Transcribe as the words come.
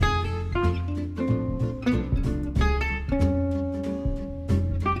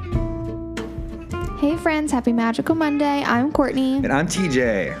Hey friends, happy Magical Monday. I'm Courtney. And I'm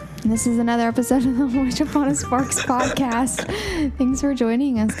TJ. And this is another episode of the Wish Upon a Sparks podcast. Thanks for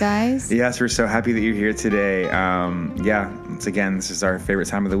joining us, guys. Yes, we're so happy that you're here today. Once again, this is our favorite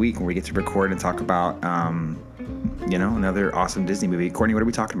time of the week when we get to record and talk about, another awesome Disney movie. Courtney, what are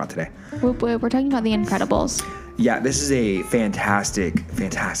we talking about today? We're talking about The Incredibles. Yeah, this is a fantastic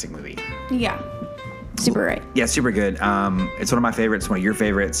movie. Yeah. Super great. Yeah, super good. It's one of my favorites, one of your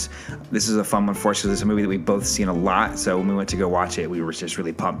favorites. This is a fun one for us because it's a movie that we've both seen a lot. So when we went to go watch it, we were just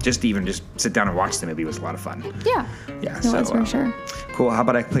really pumped. Just sit down and watch the movie was a lot of fun. Yeah. Yeah. No, that's for sure. Cool. How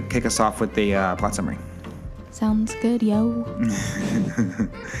about I kick us off with the plot summary? Sounds good, yo.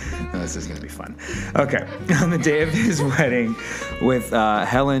 This is going to be fun. Okay. On the day of his wedding with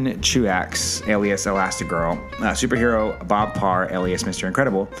Helen Truax, alias Elastigirl, superhero Bob Parr, alias Mr.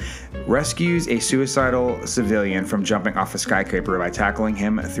 Incredible, rescues a suicidal civilian from jumping off a skyscraper by tackling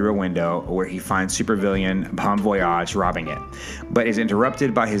him through a window where he finds supervillain Bon Voyage robbing it, but is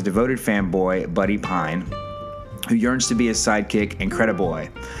interrupted by his devoted fanboy, Buddy Pine, who yearns to be his sidekick, Incrediboy.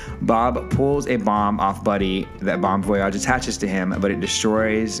 Bob pulls a bomb off Buddy that Bon Voyage attaches to him, but it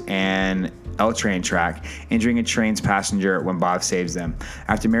destroys an L train track, injuring a train's passenger when Bob saves them.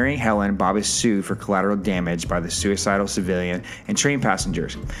 After marrying Helen, Bob is sued for collateral damage by the suicidal civilian and train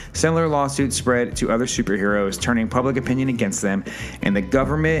passengers. Similar lawsuits spread to other superheroes, turning public opinion against them, and the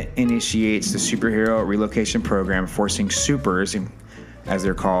government initiates the superhero relocation program, forcing supers, as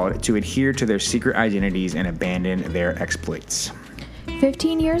they're called, to adhere to their secret identities and abandon their exploits.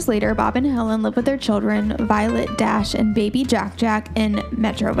 15 years later, Bob and Helen live with their children, Violet, Dash, and baby Jack in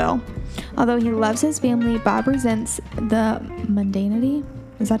Metroville. Although he loves his family, Bob resents the mundanity,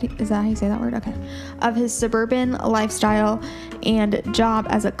 is that how you say that word? Okay. Of his suburban lifestyle and job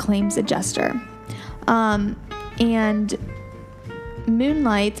as a claims adjuster. And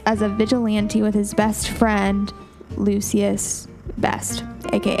moonlights as a vigilante with his best friend, Lucius Best,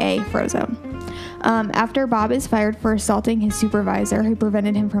 aka Frozone. After Bob is fired for assaulting his supervisor who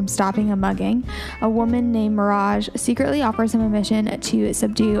prevented him from stopping a mugging, a woman named Mirage secretly offers him a mission to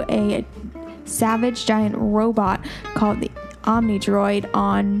subdue a savage giant robot called the Omnidroid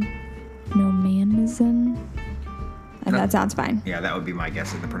on Nomanzin. And that sounds fine. Yeah, that would be my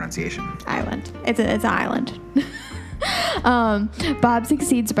guess of the pronunciation. Island. It's an island. Bob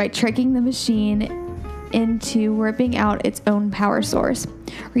succeeds by tricking the machine into ripping out its own power source.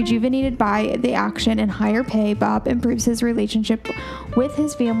 Rejuvenated by the action and higher pay, Bob improves his relationship with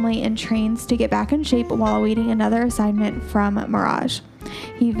his family and trains to get back in shape while awaiting another assignment from Mirage.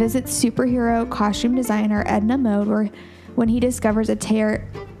 He visits superhero costume designer Edna Mode when he discovers a tear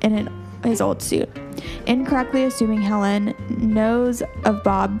in his old suit. Incorrectly assuming Helen knows of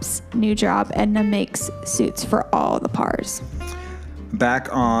Bob's new job, Edna makes suits for all the Parrs. Back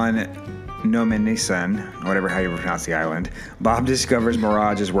on Nomenison, whatever how you pronounce the island, Bob discovers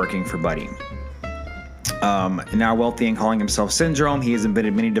Mirage is working for Buddy. Now wealthy and calling himself Syndrome, he has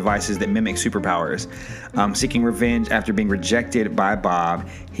invented many devices that mimic superpowers. Seeking revenge after being rejected by Bob,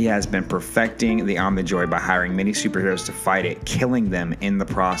 he has been perfecting the Omnidroid by hiring many superheroes to fight it, killing them in the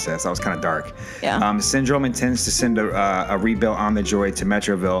process. That was kind of dark. Yeah. Syndrome intends to send a rebuilt Omnidroid to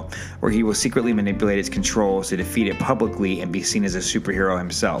Metroville, where he will secretly manipulate its controls to defeat it publicly and be seen as a superhero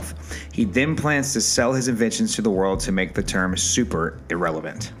himself. He then plans to sell his inventions to the world to make the term super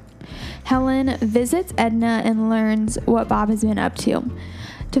irrelevant. Helen visits Edna and learns what Bob has been up to.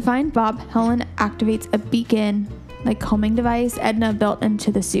 To find Bob, Helen activates a beacon, homing device Edna built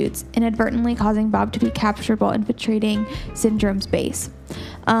into the suits, inadvertently causing Bob to be captured while infiltrating Syndrome's base.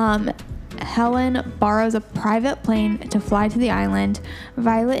 Helen borrows a private plane to fly to the island.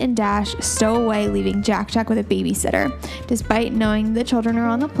 Violet and Dash stow away, leaving Jack with a babysitter. Despite knowing the children are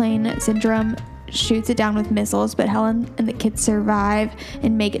on the plane, Syndrome shoots it down with missiles, but Helen and the kids survive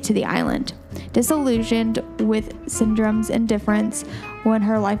and make it to the island. Disillusioned with Syndrome's indifference when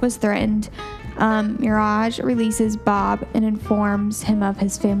her life was threatened, Mirage releases Bob and informs him of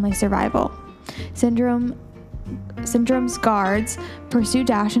his family's survival. Syndrome's guards pursue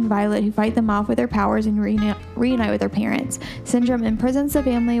Dash and Violet, who fight them off with their powers and reunite with their parents. Syndrome imprisons the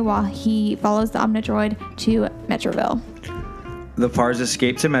family while he follows the Omnidroid to Metroville. The Parrs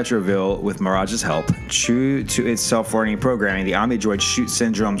escape to Metroville with Mirage's help. True to its self-learning programming, the Omnidroid shoots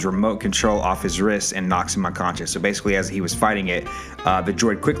Syndrome's remote control off his wrist and knocks him unconscious. So basically, as he was fighting it, the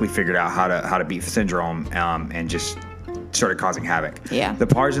droid quickly figured out how to beat Syndrome and just started causing havoc. Yeah. The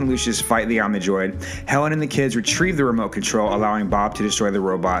Parrs and Lucius fight the Omnidroid. Helen and the kids retrieve the remote control, allowing Bob to destroy the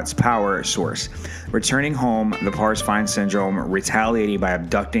robot's power source. Returning home, the Parrs find Syndrome retaliating by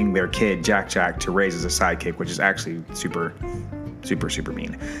abducting their kid, Jack, to raise as a sidekick, which is actually super Super, super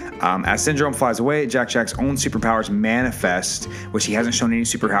mean. As Syndrome flies away, Jack's own superpowers manifest, which he hasn't shown any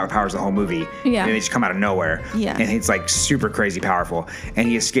superpowers the whole movie. Yeah. And they just come out of nowhere. Yeah. And it's like super crazy powerful. And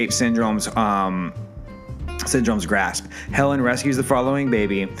he escapes Syndrome's grasp. Helen rescues the following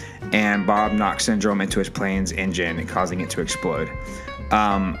baby, and Bob knocks Syndrome into his plane's engine, causing it to explode.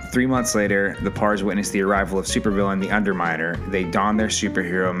 3 months later, the Pars witness the arrival of supervillain the Underminer. They don their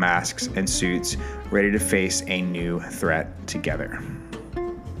superhero masks and suits, ready to face a new threat together.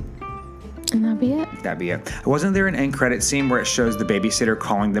 And that'd be it. That'd be it. Wasn't there an end credit scene where it shows the babysitter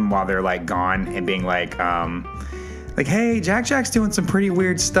calling them while they're like gone and being like, hey, Jack's doing some pretty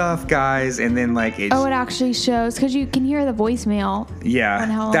weird stuff, guys, and then like it actually shows because you can hear the voicemail. Yeah, when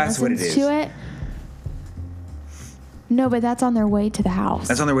Helen that's what it is. To it. No, but that's on their way to the house.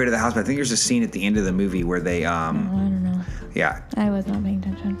 That's on their way to the house, but I think there's a scene at the end of the movie where they I don't know. Yeah. I was not paying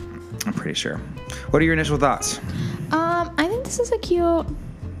attention. I'm pretty sure. What are your initial thoughts? I think this is a cute.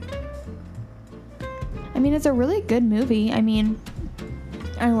 I mean, it's a really good movie. I mean,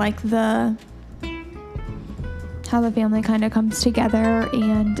 I like how the family kind of comes together,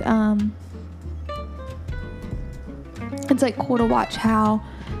 and it's like cool to watch how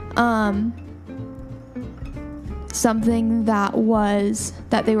something that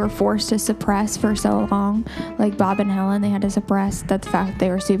they were forced to suppress for so long, like Bob and Helen, they had to suppress the fact that they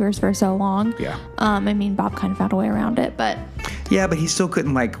were supers for so long. Yeah. I mean, Bob kind of found a way around it, but yeah, but he still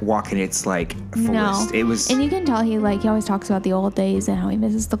couldn't like walk in its like fullest. No. It was, and you can tell he always talks about the old days and how he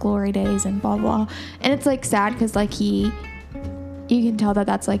misses the glory days and blah blah. And it's like sad because like you can tell that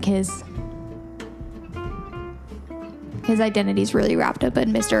that's like his identity's really wrapped up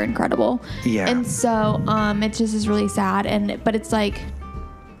in Mr. Incredible. Yeah. And so it just is really sad, but it's like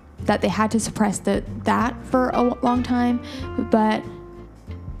that they had to suppress that for a long time, but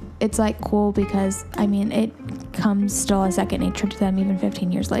it's like cool because I mean it comes still a second nature to them even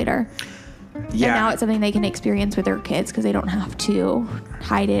 15 years later. Yeah. And now it's something they can experience with their kids because they don't have to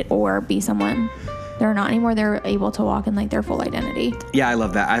hide it or be someone they're not anymore. They're able to walk in like their full identity. Yeah, I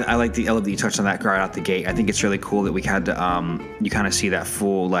love that. I love that you touched on that right out the gate. I think it's really cool that we had to you kind of see that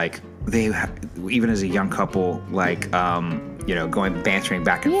full like even as a young couple like going bantering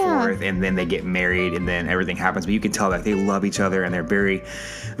back and forth, and then they get married and then everything happens, but you can tell that they love each other and they're very,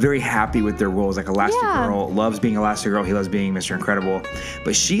 very happy with their roles. Like Elastigirl loves being Elastigirl, he loves being Mr. Incredible,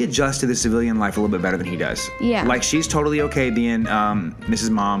 but she adjusts to the civilian life a little bit better than he does. Yeah, like she's totally okay being Mrs.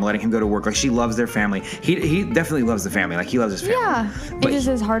 Mom, letting him go to work. Like she loves their family. He definitely loves the family. Like he loves his family. Yeah, but it just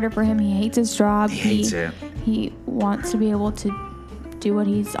is harder for him. He hates his job. He hates it. He wants to be able to do what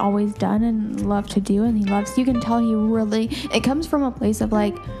he's always done and love to do, and you can tell it comes from a place of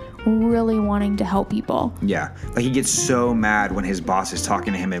like really wanting to help people. Yeah, like he gets so mad when his boss is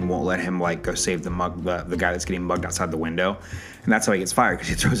talking to him and won't let him like go save the guy that's getting mugged outside the window, and that's how he gets fired, because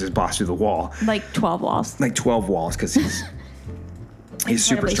he throws his boss through the wall, like 12 walls because he's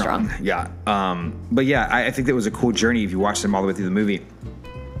super strong. Yeah. But yeah, I think that was a cool journey if you watch them all the way through the movie.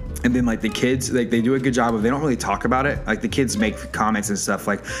 And then, like, the kids, like, they do a good job of, they don't really talk about it. Like, the kids make comments and stuff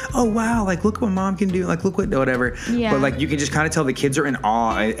like, oh, wow, like, look what mom can do. Like, look what, whatever. Yeah. But, like, you can just kind of tell the kids are in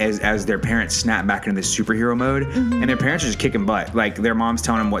awe as their parents snap back into this superhero mode. Mm-hmm. And their parents are just kicking butt. Like, their mom's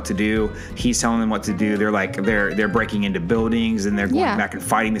telling them what to do. He's telling them what to do. They're, like, they're breaking into buildings and they're going back and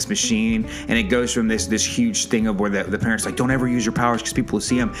fighting this machine. And it goes from this huge thing of where the parents like, don't ever use your powers because people will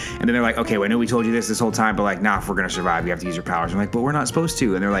see them. And then they're like, okay, well, I know we told you this whole time, but, like, nah, if we're going to survive, you have to use your powers. I'm like, but we're not supposed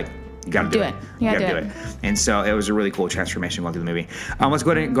to. And they're like, you gotta do it. You gotta do it. And so it was a really cool transformation going through the movie. Let's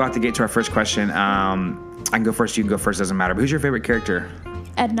go ahead and go out the gate to our first question. I can go first, you can go first, doesn't matter. But who's your favorite character?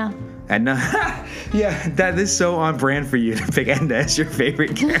 Edna. Yeah, that is so on brand for you to pick Edna as your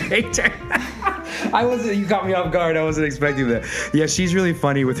favorite character. You caught me off guard. I wasn't expecting that. Yeah, she's really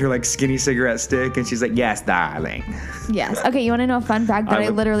funny with her like skinny cigarette stick, and she's like, yes, darling. Yes. Okay, you want to know a fun fact that I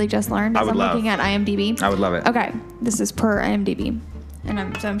literally just learned as I'm looking at IMDb? I would love it. Okay, this is per IMDb. And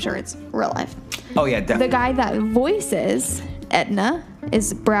I'm sure it's real life. Oh, yeah, definitely. The guy that voices Edna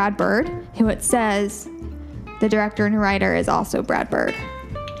is Brad Bird, who it says the director and writer is also Brad Bird.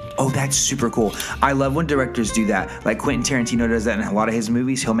 Oh, that's super cool. I love when directors do that. Like Quentin Tarantino does that in a lot of his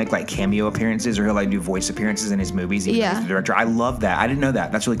movies. He'll make like cameo appearances, or he'll like do voice appearances in his movies, even though he's the director. I love that. I didn't know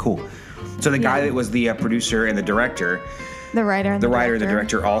that. That's really cool. So the guy that was the producer and the director, the writer and the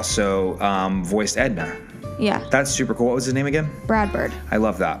director also voiced Edna. Yeah. That's super cool. What was his name again? Brad Bird. I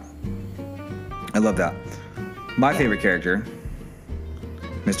love that. My favorite character,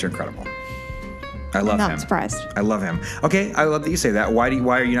 Mr. Incredible. I love him. Not surprised. I love him. Okay, I love that you say that. Why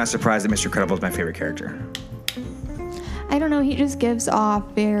are you not surprised that Mr. Incredible is my favorite character? I don't know. He just gives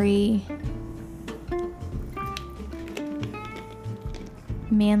off very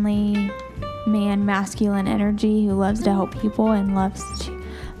masculine energy who loves to help people and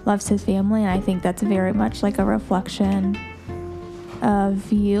loves his family. And I think that's very much like a reflection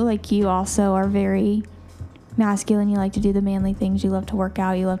of you. Like, you also are very masculine. You like to do the manly things. You love to work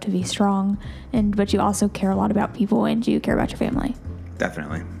out. You love to be strong. But you also care a lot about people, and you care about your family.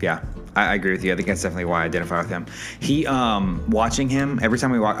 Definitely. Yeah. I agree with you. I think that's definitely why I identify with him. He, watching him, every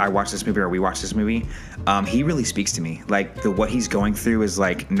time I watch this movie or we watch this movie, he really speaks to me. Like, what he's going through is,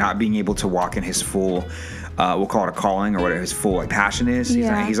 like, not being able to walk in his full, we'll call it a calling or whatever his full, like, passion is.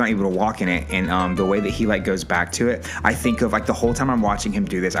 He's not able to walk in it. And the way that he, like, goes back to it, I think of, like, the whole time I'm watching him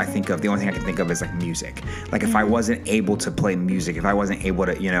do this, I think of, the only thing I can think of is, like, music. Like, if I wasn't able to play music, if I wasn't able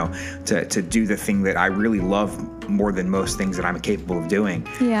to, you know, to do the thing that I really love more than most things that I'm capable of doing.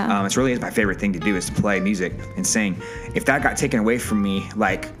 Yeah. It's really my favorite thing to do is to play music and sing. If that got taken away from me,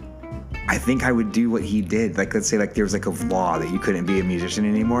 like, I think I would do what he did. Like, let's say, like, there was, like, a law that you couldn't be a musician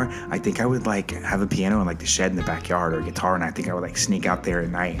anymore. I think I would, like, have a piano in, like, the shed in the backyard or a guitar, and I think I would, like, sneak out there at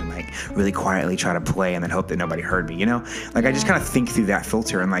night and, like, really quietly try to play and then hope that nobody heard me, you know? Like, I just kind of think through that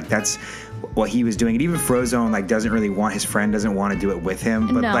filter, and, like, that's what he was doing. And even Frozone, like, doesn't really want, his friend doesn't want to do it with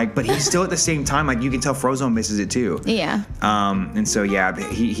him, but but he's still at the same time, like, you can tell Frozone misses it too. Yeah. And so, yeah,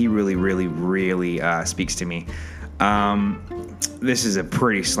 he really, really, really speaks to me. This is a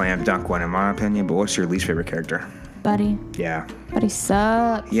pretty slam dunk one in my opinion, but what's your least favorite character? Buddy. Yeah. Buddy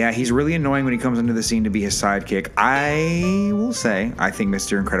sucks. Yeah, he's really annoying when he comes into the scene to be his sidekick. I will say, I think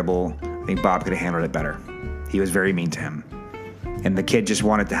Mr. Incredible, I think Bob could have handled it better. He was very mean to him. And the kid just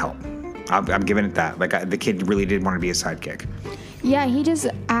wanted to help. I'm giving it that. Like, the kid really did want to be a sidekick. Yeah, he just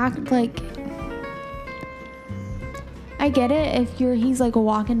act like... I get it if he's, like,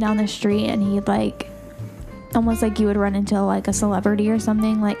 walking down the street and he'd, like... almost like you would run into, like, a celebrity or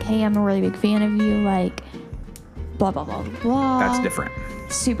something. Like, hey, I'm a really big fan of you. Like, blah, blah, blah, blah. That's different.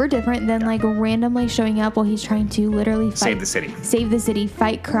 Super different than, like, randomly showing up while he's trying to literally save the city. Save the city,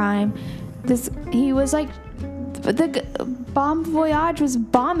 fight crime. He was, like... The Bomb Voyage was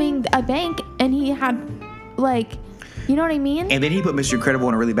bombing a bank, and he had, like... You know what I mean? And then he put Mr. Incredible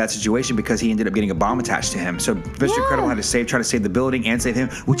in a really bad situation because he ended up getting a bomb attached to him. So Mr. Incredible had to try to save the building and save him,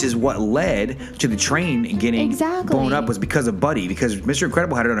 which is what led to the train getting blown up, was because of Buddy. Because Mr.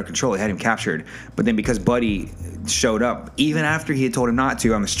 Incredible had it under control. He had him captured. But then because Buddy showed up, even after he had told him not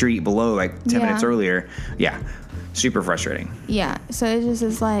to on the street below, like 10 minutes earlier, super frustrating. Yeah. So it just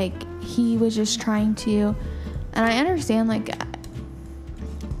is like he was just trying to... And I understand, like,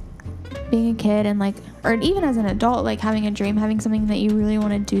 being a kid and, like, or even as an adult, like, having a dream, having something that you really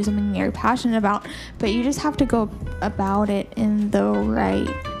want to do, something that you're passionate about, but you just have to go about it in the right...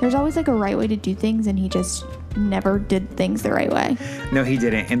 There's always, like, a right way to do things, and he just never did things the right way. No, he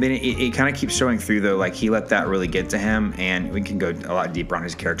didn't. And then it kind of keeps showing through, though. Like, he let that really get to him, and we can go a lot deeper on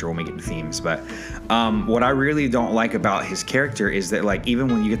his character when we get to themes. But what I really don't like about his character is that, like, even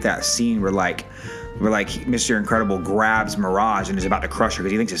when you get that scene where Mr. Incredible grabs Mirage and is about to crush her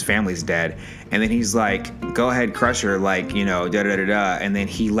because he thinks his family's dead. And then he's like, go ahead, crush her, like, you know, da-da-da-da. And then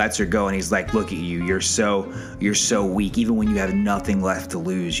he lets her go and he's like, look at you. You're so weak. Even when you have nothing left to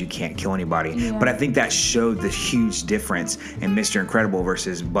lose, you can't kill anybody. Yeah. But I think that showed the huge difference in Mr. Incredible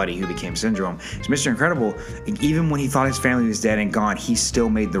versus Buddy, who became Syndrome. So Mr. Incredible, even when he thought his family was dead and gone, he still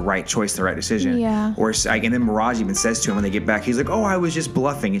made the right choice, the right decision. Yeah. Or, like, and then Mirage even says to him when they get back, he's like, oh, I was just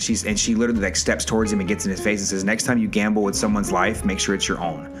bluffing. And she literally, like, steps towards him and gets in his face and says, next time you gamble with someone's life, make sure it's your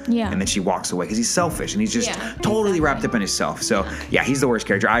own. Yeah. And then she walks away because he's selfish and he's just totally wrapped up in himself. So yeah, he's the worst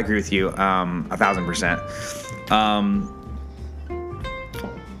character. I agree with you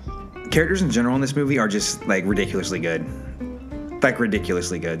 1,000%. Characters in general in this movie are just, like, ridiculously good. Like,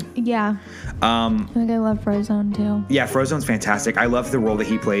 ridiculously good. Yeah. I love Frozone too. Yeah, Frozone's fantastic. I love the role that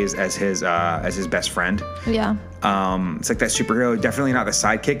he plays as his best friend. Yeah. It's like that superhero. Definitely not the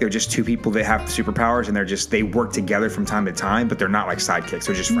sidekick. They're just two people that have superpowers, and they work together from time to time, but they're not like sidekicks.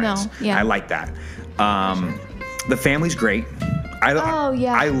 They're just friends. No, yeah. I like that. The family's great. I love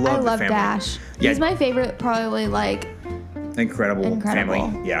the family. Dash. Yeah. He's my favorite, probably, like, incredible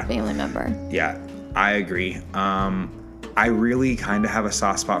family. Yeah. Family member. Yeah, I agree. I really kind of have a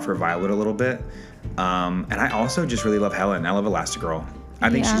soft spot for Violet a little bit. And I also just really love Helen. I love Elastigirl. I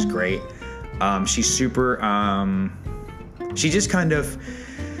think she's great. She's super, she just kind of,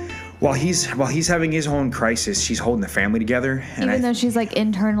 while he's having his own crisis, she's holding the family together. And even though she's, like,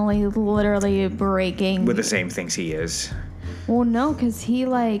 internally literally breaking. With the same things he is. Well, no, because she...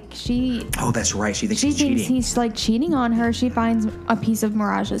 Oh, that's right. She thinks he's, like, cheating on her. She finds a piece of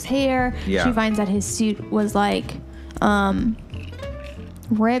Mirage's hair. Yeah. She finds that his suit was, like,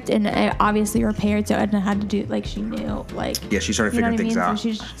 ripped and it obviously repaired, so Edna had to do, like, she knew, like... Yeah, she started figuring things out. So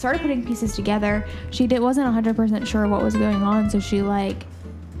she started putting pieces together. She wasn't 100% sure what was going on, so she, like,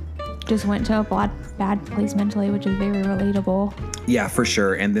 just went to a bad place mentally, which is very relatable. Yeah, for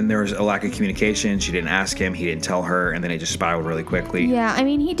sure. And then there was a lack of communication. She didn't ask him. He didn't tell her. And then it just spiraled really quickly. Yeah, I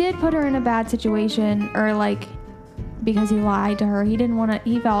mean, he did put her in a bad situation, or, like, because he lied to her. He didn't want to...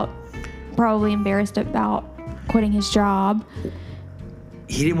 He felt probably embarrassed about quitting his job.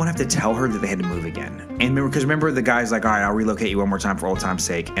 He didn't want to have to tell her that they had to move again. And remember the guy's like, all right, I'll relocate you one more time for old time's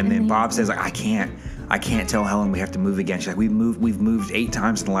sake. And then Bob says, like, I can't tell Helen we have to move again. She's like, we've moved 8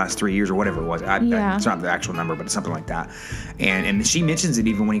 times in the last 3 years or whatever it was. It's not the actual number, but it's something like that. And she mentions it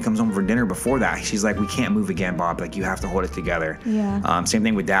even when he comes home for dinner before that. She's like, we can't move again, Bob. Like, you have to hold it together. Yeah. Same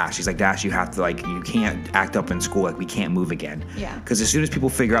thing with Dash. She's like, Dash, you have to, like, you can't act up in school. Like, we can't move again. Yeah. Because as soon as people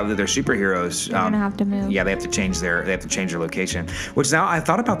figure out that they're superheroes, they're gonna have to move. Yeah, they have to change their location. Which now I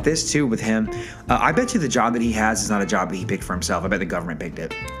thought about this too with him. I bet you the job that he has is not a job that he picked for himself. I bet the government picked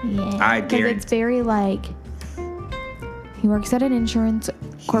it. Yeah. I guarantee. It's very like. He works at an insurance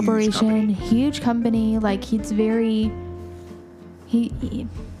corporation, huge company. Like, he's very, he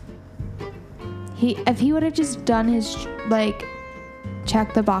if he would have just done his, like,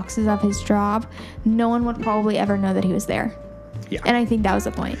 check the boxes of his job, no one would probably ever know that he was there. Yeah. And I think that was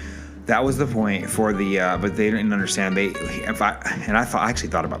the point. That was the point for the, but they didn't understand. I actually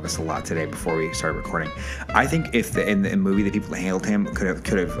thought about this a lot today before we started recording. I think if in the movie, the people that handled him could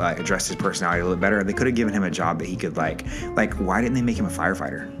have addressed his personality a little bit better, they could have given him a job that he could like, why didn't they make him a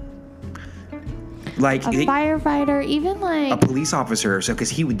firefighter? Like Firefighter, even like a police officer. So, because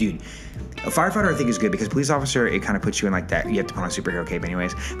he would, dude. A firefighter, I think, is good because police officer, it kind of puts you in like that. You have to put on a superhero cape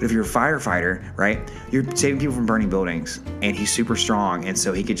anyways. But if you're a firefighter, right, you're saving people from burning buildings. And he's super strong. And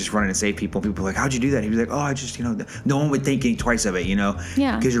so he could just run in and save people. People are like, how'd you do that? He was like, oh, I just, no one would think any twice of it,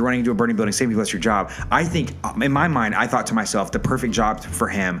 Yeah. Because you're running into a burning building, saving people, that's your job. I think, in my mind, I thought to myself, the perfect job for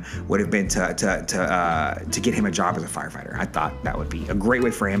him would have been to get him a job as a firefighter. I thought that would be a great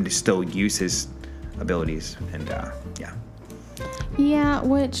way for him to still use his abilities. And, yeah. Yeah,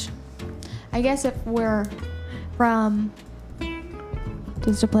 which... I guess if we're from,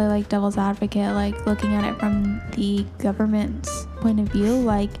 just to play like devil's advocate, like looking at it from the government's point of view,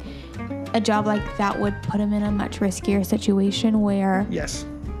 like a job like that would put him in a much riskier situation where... Yes.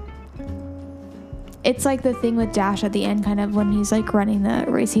 It's like the thing with Dash at the end, kind of when he's like running the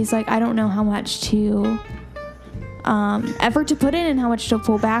race. He's like, I don't know how much to effort to put in and how much to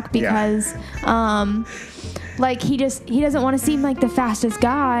pull back because like he doesn't want to seem like the fastest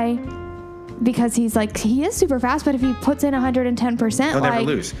guy. Because he's like, he is super fast, but if he puts in 110%, he'll never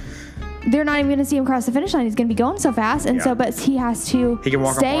lose. They're not even going to see him cross the finish line. He's going to be going so fast. And so, but he has to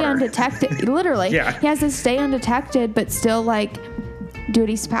stay undetected. Literally. Yeah. He has to stay undetected, but still like do what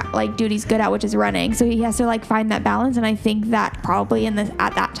he's good at, which is running. So he has to like find that balance. And I think that probably at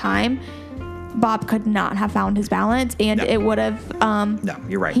that time, Bob could not have found his balance, and it would have. No,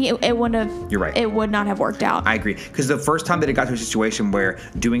 you're right. It wouldn't have. You're right. It would not have worked out. I agree, because the first time that it got to a situation where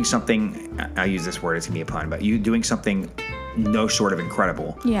doing something, I use this word, it's gonna be a pun, but you doing something no short of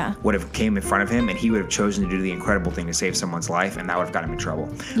incredible, would have came in front of him, and he would have chosen to do the incredible thing to save someone's life, and that would have got him in trouble.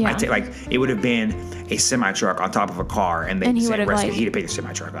 Yeah. It would have been a semi truck on top of a car, and he would have he'd have paid the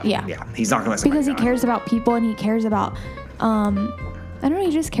semi truck up. Yeah. Yeah. He's not gonna let somebody because he cares about people, and he cares about. I don't know,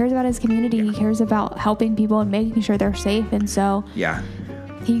 he just cares about his community. Yeah. He cares about helping people and making sure they're safe. And so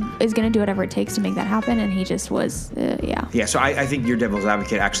he is going to do whatever it takes to make that happen. And he just was, Yeah, so I think your devil's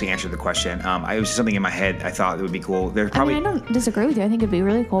advocate actually answered the question. It was just something in my head I thought it would be cool. I don't disagree with you. I think it'd be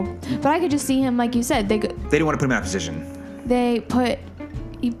really cool. But I could just see him, like you said. They didn't want to put him in that position.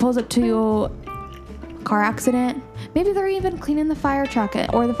 He pulls up to a car accident. Maybe they're even cleaning the fire truck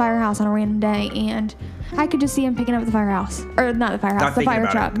or the firehouse on a random day. And I could just see him picking up the firehouse. Or not the firehouse, the fire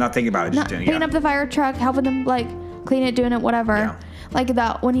truck. Not thinking about it, just doing it. Picking up the fire truck, helping them, like, clean it, doing it, whatever. Yeah. Like,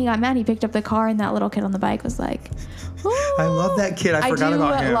 that, when he got mad, he picked up the car, and that little kid on the bike was like, ooh. I love that kid. I forgot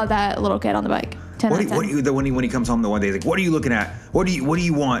about him. I love that little kid on the bike. 10 out of 10. When he comes home the one day, he's like, what are you looking at? What do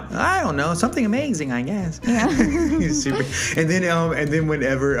you want? I don't know. Something amazing, I guess. Yeah. He's super. And then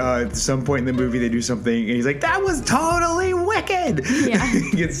whenever at some point in the movie they do something, and he's like, that was totally wicked. Yeah. He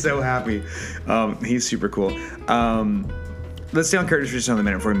gets so happy. He's super cool. Let's stay on characters for just another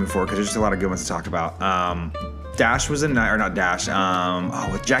minute before we move forward, because there's just a lot of good ones to talk about. Dash was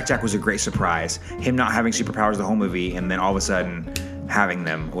Jack was a great surprise. Him not having superpowers the whole movie, and then all of a sudden having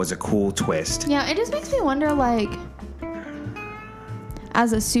them was a cool twist. Yeah, it just makes me wonder, like,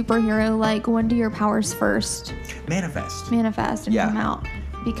 as a superhero, like, when do your powers first manifest and come out?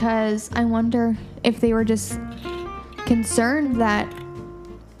 Because I wonder if they were just concerned that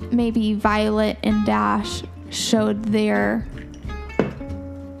maybe Violet and Dash showed their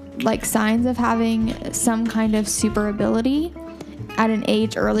like signs of having some kind of super ability at an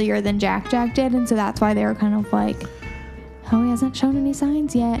age earlier than Jack did, and so that's why they were kind of like, oh, he hasn't shown any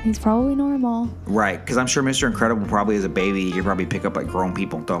signs yet, he's probably normal. Right, because I'm sure Mr. Incredible probably as a baby, he could probably pick up like grown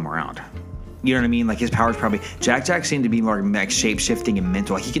people and throw them around. You know what I mean? Like his powers probably... Jack seemed to be more like shape-shifting and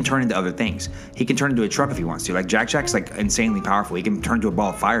mental. Like he can turn into other things. He can turn into a truck if he wants to. Like Jack's like insanely powerful. He can turn into a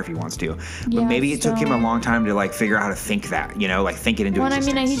ball of fire if he wants to. But maybe it took him a long time to like figure out how to think that, you know, like think it into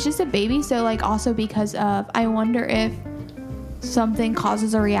existence. I mean, he's just a baby, so like also because of... I wonder if something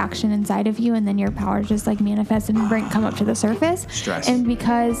causes a reaction inside of you and then your powers just like manifest and come up to the surface. Stress. And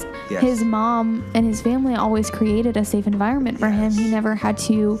because his mom and his family always created a safe environment for him, he never had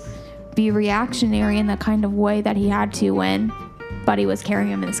to be reactionary in the kind of way that he had to when Buddy was carrying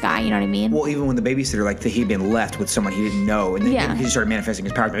him in the sky. You know what I mean? Well, even when the babysitter, like he'd been left with someone he didn't know, and then he started manifesting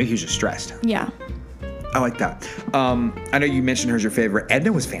his powers. Maybe he was just stressed. Yeah. I like that. I know you mentioned her's your favorite.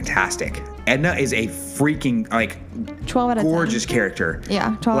 Edna was fantastic. Edna is a freaking like 12 out of 10. Gorgeous character.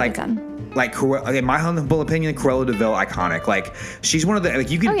 Yeah, 12 out of 10. Like, in my humble opinion, Cruella de Vil, iconic. Like, she's one of the, like,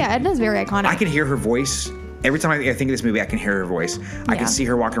 you can... Oh, yeah, Edna's very iconic. I can hear her voice. Every time I think of this movie, I can hear her voice. I can see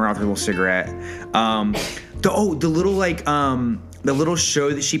her walking around with her little cigarette. The little, like, the little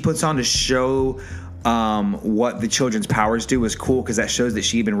show that she puts on to show what the children's powers do was cool because that shows that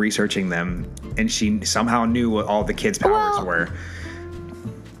she had been researching them and she somehow knew what all the kids' powers were.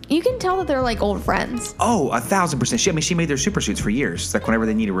 You can tell that they're like old friends. Oh, 1,000%. She made their super suits for years. Like whenever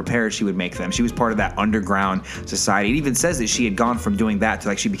they needed repairs, she would make them. She was part of that underground society. It even says that she had gone from doing that to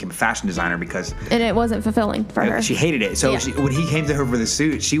like she became a fashion designer because... And it wasn't fulfilling for her. She hated it. So when he came to her for the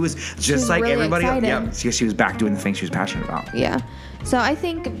suit, she was just like really everybody else. excited. Yeah, she was back doing the things she was passionate about. Yeah. So I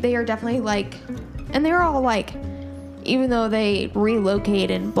think they are definitely like... And they're all like... Even though they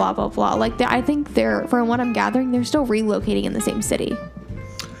relocate and blah, blah, blah. Like, I think they're... From what I'm gathering, they're still relocating in the same city.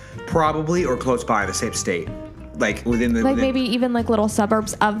 Probably, or close by, the same state, like within the maybe even like little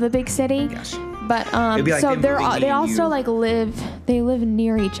suburbs of the big city. Yes. But like so they also like live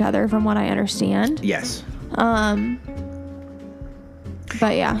near each other, from what I understand. Yes. But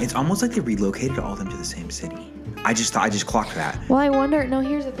yeah, it's almost like they relocated all of them to the same city. I just clocked that. Well, I wonder. No,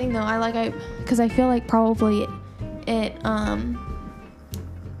 here's the thing though. Because I feel like probably it. I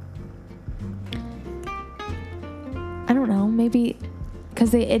don't know. Maybe.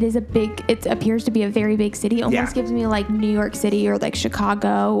 Because it appears to be a very big city. Almost gives me like New York City or like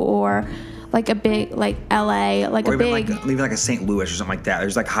Chicago or like a big, like LA, like or a big. Even like a St. Louis or something like that.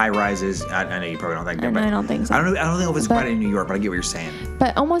 There's like high rises. I know you probably don't think that. I don't think so. I don't know if it's quite in New York, but I get what you're saying.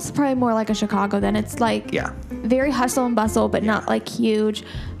 But almost probably more like a Chicago then. It's like very hustle and bustle, but not like huge.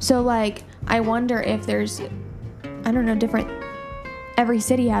 So like, I wonder if there's, I don't know, different. Every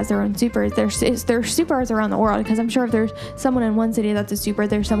city has their own supers. There's supers around the world because I'm sure if there's someone in one city that's a super,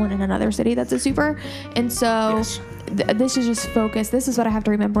 there's someone in another city that's a super. And so this is just focused. This is what I have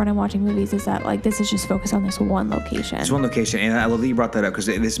to remember when I'm watching movies is that like this is just focused on this one location. It's one location. And I love that you brought that up because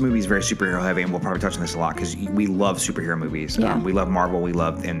this movie is very superhero heavy and we'll probably touch on this a lot because we love superhero movies. Yeah. We love Marvel. We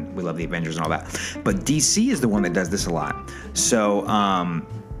love the Avengers and all that. But DC is the one that does this a lot. So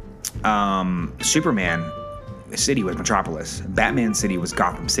Superman City was Metropolis. Batman City was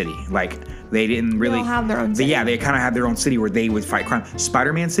Gotham City. Like they didn't really have their own city. They kind of had their own city where they would fight crime.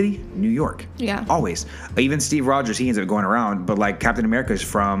 Spider-Man City, New York. Yeah. Always. Even Steve Rogers, he ends up going around, but like Captain America is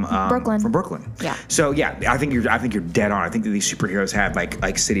from Brooklyn. From Brooklyn. Yeah. So yeah, I think you're dead on. I think that these superheroes had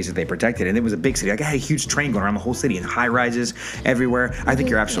like cities that they protected, and it was a big city. Like I had a huge train going around the whole city and high rises everywhere. I think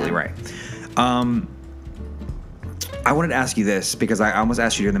you're absolutely right. I wanted to ask you this because I almost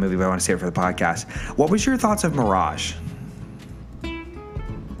asked you during the movie, but I want to say it for the podcast. What was your thoughts of Mirage?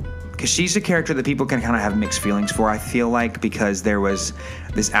 Because she's a character that people can kind of have mixed feelings for, I feel like, because there was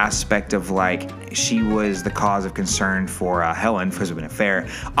this aspect of like she was the cause of concern for Helen because of an affair.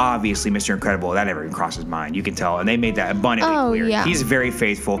 Obviously, Mr. Incredible, that never even crossed his mind. You can tell, and they made that abundantly clear. Yeah. He's very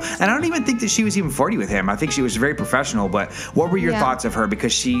faithful, and I don't even think that she was even flirty with him. I think she was very professional. But what were your thoughts of her?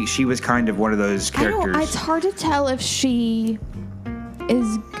 Because she was kind of one of those characters. It's hard to tell if she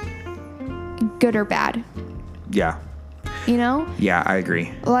is good or bad. Yeah. You know? Yeah, I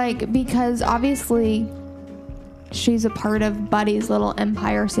agree. Like, because obviously she's a part of Buddy's little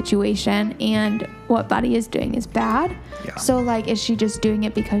empire situation, and what Buddy is doing is bad. Yeah. So, like, is she just doing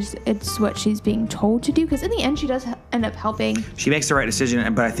it because it's what she's being told to do? Because in the end, she does end up helping. She makes the right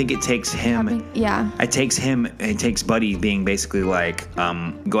decision, but I think it takes him. It takes Buddy being basically like,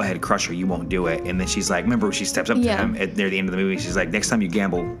 go ahead, crush her, you won't do it. And then she's like, remember, she steps up to him near the end of the movie. She's like, next time you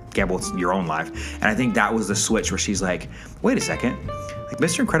gamble your own life. And I think that was the switch where she's like, wait a second. Like,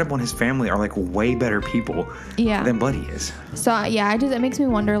 Mr. Incredible and his family are like way better people than Buddy is. So, it makes me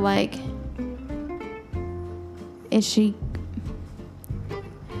wonder, like, is she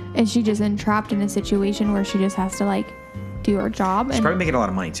just entrapped in a situation where she just has to, like, do her job? She's probably making a lot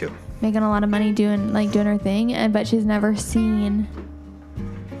of money too. Making a lot of money doing her thing, but she's never seen.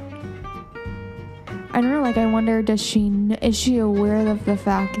 I don't know. Like, I wonder, is she aware of the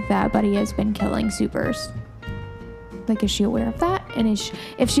fact that Buddy has been killing supers? Like, is she aware of that? And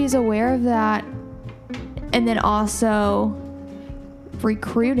if she's aware of that, and then also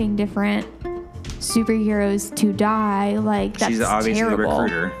recruiting different superheroes to die, like, that's she's obviously terrible. A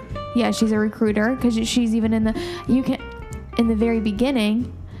recruiter. Yeah, she's a recruiter because she's even in the very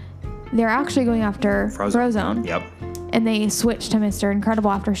beginning, they're actually going after Frozone. Yep. And they switch to Mr.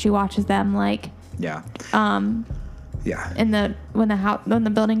 Incredible after she watches them, like. Yeah. Yeah. When the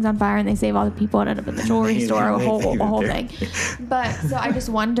building's on fire and they save all the people and end up in the jewelry store, a whole thing. But so I just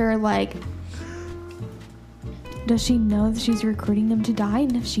wonder, like, does she know that she's recruiting them to die?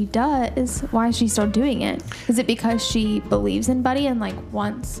 And if she does, why is she still doing it? Is it because she believes in Buddy and, like,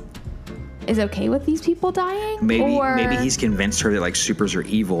 is okay with these people dying? Maybe he's convinced her that, like, supers are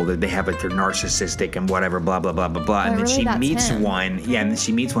evil, that they have, like, they're narcissistic and whatever, blah blah blah blah blah. And then she meets one. Yeah, and then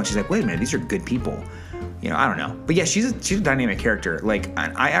she meets one. She's like, wait a minute, these are good people. You know, I don't know, but yeah, she's a dynamic character. Like,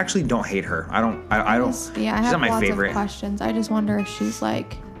 I actually don't hate her. I don't. Yeah, I she's have not my lots favorite. of questions. I just wonder if she's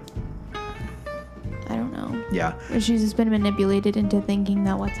like, I don't know. Yeah. If she's just been manipulated into thinking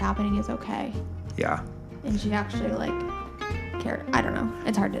that what's happening is okay. Yeah. And she actually, like, cared. I don't know.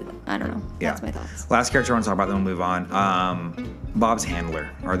 It's hard to. I don't know. Yeah. That's my thoughts. Last character I want to talk about, then we'll move on. Bob's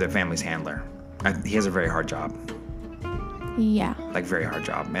handler, or the family's handler. He has a very hard job. Yeah. Like, very hard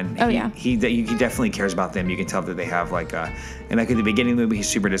job. And he definitely cares about them. You can tell that they have, like, and like at the beginning of the movie, he's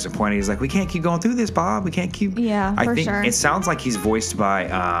super disappointed. He's like, we can't keep going through this, Bob. We can't keep. Yeah, I think sure. It sounds like he's voiced by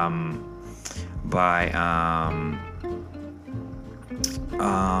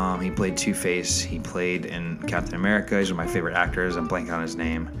he played Two-Face. He played in Captain America. He's one of my favorite actors. I'm blanking on his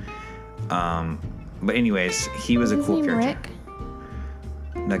name. But anyways, he was a cool character. Rick?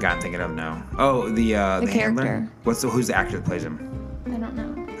 The guy I'm thinking of now. Oh, the handler. Character. Who's the actor that plays him? I don't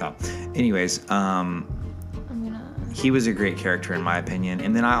know. Oh, anyways, he was a great character in my opinion.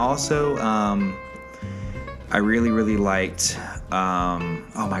 And then I also, I really liked.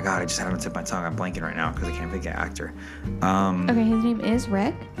 Oh my god, I just had him on the tip of my tongue. I'm blanking right now because I can't think of the actor. Okay, his name is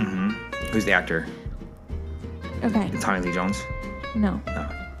Rick. Mm-hmm. Who's the actor? Okay. Tommy Lee Jones? No.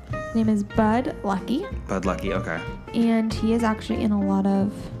 His name is Bud Lucky. Bud Lucky, okay. And he is actually in a lot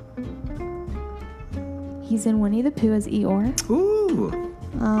of. He's in Winnie the Pooh as Eeyore. Ooh.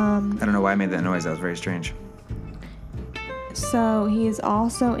 I don't know why I made that noise. That was very strange. So he is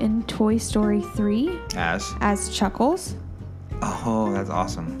also in Toy Story 3 as Chuckles. Oh, that's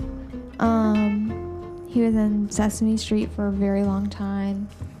awesome. He was in Sesame Street for a very long time.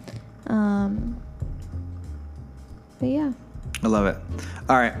 But yeah. I love it.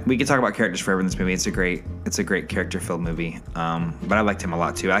 All right, we can talk about characters forever in this movie. It's a great character-filled movie. But I liked him a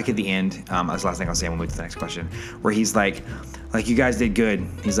lot too. I like at the end. That's the last thing I'll say. We'll move to the next question, where he's like you guys did good.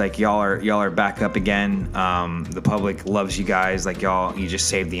 He's like, y'all are back up again. The public loves you guys. Like you just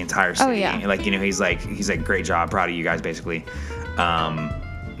saved the entire city. Oh yeah. Like he's like great job, proud of you guys, basically.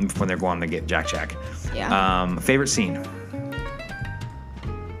 When they're going to get Jack. Yeah. Favorite scene.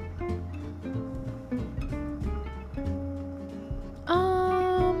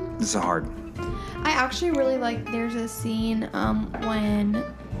 This is hard. I actually really like. There's a scene when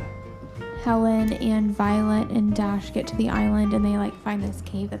Helen and Violet and Dash get to the island and they like find this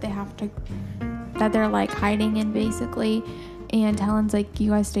cave that they're like hiding in basically, and Helen's like, you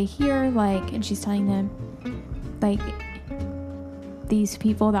guys stay here, like, and she's telling them like, these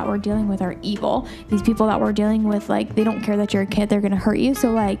people that we're dealing with are evil. These people that we're dealing with, like, they don't care that you're a kid, they're gonna hurt you. So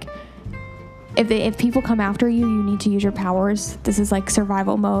like, if people come after you, you need to use your powers. This is like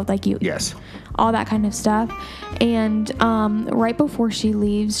survival mode, like Yes. All that kind of stuff. And right before she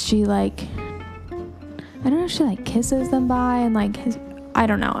leaves, she like, I don't know if she like kisses them by and like I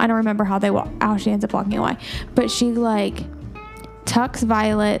don't know. I don't remember how she ends up walking away. But she like tucks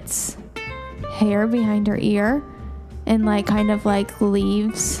Violet's hair behind her ear and like kind of like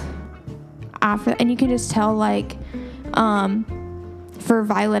leaves after, and you can just tell like for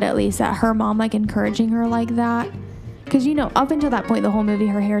Violet at least, that her mom like encouraging her like that. Because, you know, up until that point, the whole movie,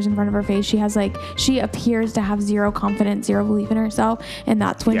 her hair's in front of her face. She appears to have zero confidence, zero belief in herself. And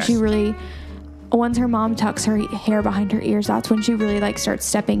that's when she really, once her mom tucks her hair behind her ears, that's when she really like starts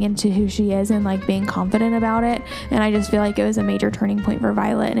stepping into who she is and like being confident about it. And I just feel like it was a major turning point for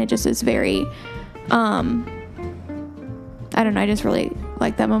Violet. And it just is very, I don't know. I just really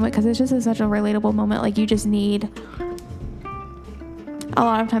like that moment because it's just such a relatable moment. Like, you just need, a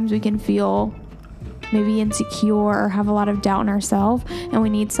lot of times we can feel maybe insecure or have a lot of doubt in ourselves, and we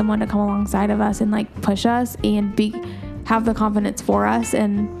need someone to come alongside of us and like push us and have the confidence for us.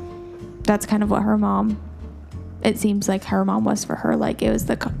 And that's kind of what her mom, it seems like her mom was for her. Like, it was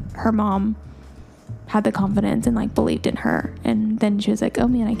her mom had the confidence and like believed in her, and then she was like, oh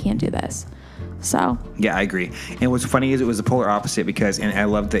man, I can't do this. So yeah, I agree. And what's funny is it was the polar opposite because, and I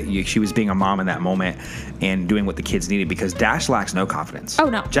love that she was being a mom in that moment and doing what the kids needed, because Dash lacks no confidence. Oh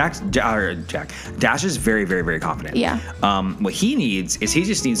no, Dash is very, very, very confident. Yeah. What he needs is he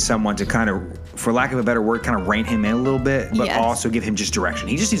just needs someone to kind of, for lack of a better word, kind of rein him in a little bit, but also give him just direction.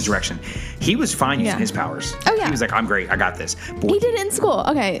 He just needs direction. He was fine using his powers. Oh yeah. He was like, I'm great, I got this. He did it in school.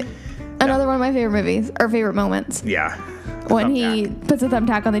 Okay. Another one of my favorite movies or favorite moments. Yeah. When he puts a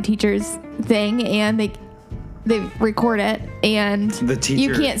thumbtack on the teacher's thing and they record it, and the teacher,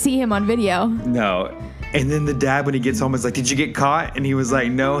 you can't see him on video. No. And then the dad, when he gets home, is like, did you get caught? And he was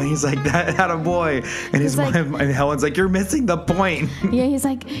like, no. And he's like, that had a boy. And his mom, and Helen's like, you're missing the point. Yeah, he's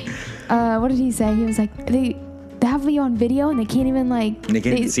like, what did he say? He was like, they have you on video and they can't even like, and they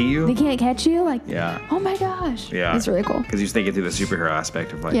can't see you? They can't catch you? Like, yeah. Oh my gosh. Yeah. It's really cool. Because he was thinking through the superhero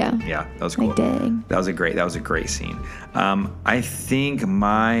aspect of like, yeah, that was cool. Like, dang. That was a great scene. I think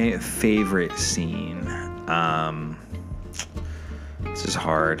my favorite scene, this is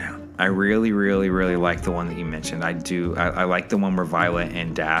hard. I really, really, really like the one that you mentioned. I like the one where Violet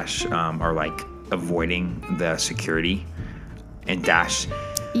and Dash are like avoiding the security, and Dash.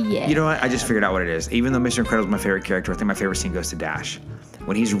 Yeah. You know what? I just figured out what it is. Even though Mr. Incredible is my favorite character, I think my favorite scene goes to Dash.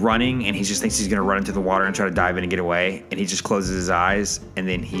 When he's running and he just thinks he's going to run into the water and try to dive in and get away, and he just closes his eyes, and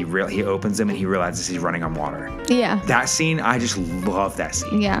then he opens them and he realizes he's running on water. Yeah. That scene, I just love that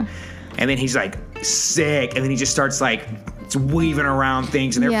scene. Yeah. And then he's like sick, and then he just starts like weaving around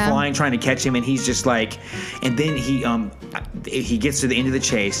things, and they're flying trying to catch him, and he's just like, and then he gets to the end of the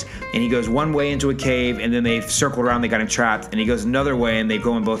chase, and he goes one way into a cave, and then they've circled around, they got him trapped, and he goes another way, and they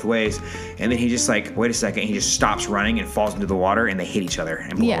go in both ways, and then he just like, wait a second, he just stops running and falls into the water, and they hit each other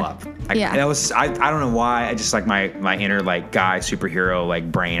and blow up. That was I don't know why, I just like my inner like guy superhero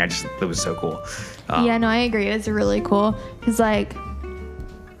like brain, it was so cool. Yeah, no, I agree. It's really cool. Cause like,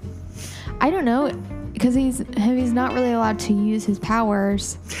 I don't know, because he's not really allowed to use his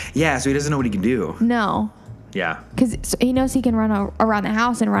powers. Yeah, so he doesn't know what he can do. No. Yeah. Because he knows he can run around the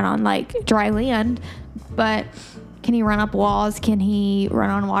house and run on like dry land, but can he run up walls? Can he run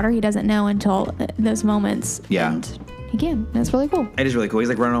on water? He doesn't know until those moments. Yeah. And he can. That's really cool. It is really cool. He's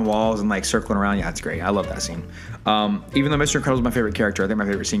like running on walls and like circling around. Yeah, it's great. I love that scene. Even though Mr. Incredible is my favorite character, I think my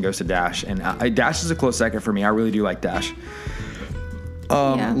favorite scene goes to Dash. And Dash is a close second for me. I really do like Dash.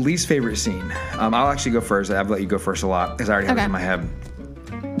 Least favorite scene. I'll actually go first. I've let you go first a lot because I already have it in my head.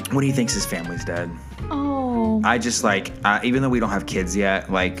 When he thinks his family's dead. Oh. I just like, even though we don't have kids yet,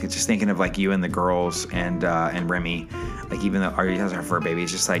 like just thinking of like you and the girls and Remy, like even though Ari has her fur baby,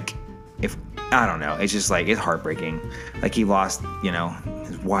 it's just like, I don't know, it's just like, it's heartbreaking. Like he lost,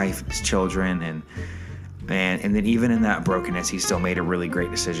 his wife, his children, and then even in that brokenness, he still made a really great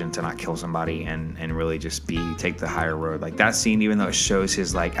decision to not kill somebody and really just take the higher road. Like that scene, even though it shows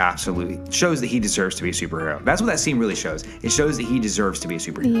his like shows that he deserves to be a superhero. That's what that scene really shows. It shows that he deserves to be a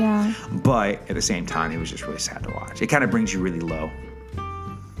superhero. Yeah. But at the same time, it was just really sad to watch. It kind of brings you really low.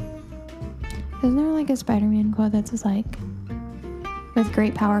 Isn't there like a Spider-Man quote that's just like, with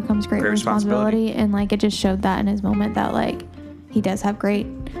great power comes great responsibility? And like it just showed that in his moment that like he does have great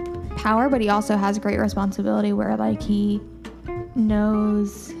power, but he also has great responsibility where like he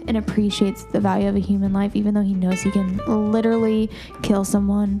knows and appreciates the value of a human life, even though he knows he can literally kill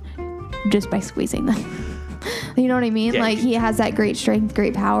someone just by squeezing them. You know what I mean? Yeah. Like he has that great strength,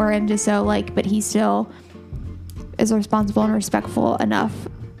 great power, and just so like, but he still is responsible and respectful enough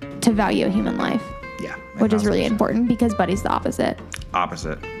to value a human life. Yeah. Which is really important because Buddy's the opposite.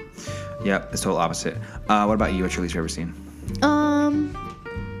 Opposite. Yep, it's total opposite. What about you? What's your least favorite scene?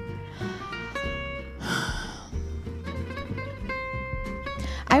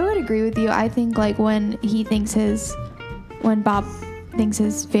 I would agree with you. I think like when Bob thinks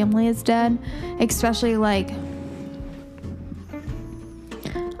his family is dead, especially like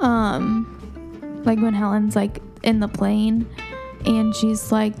when Helen's like in the plane and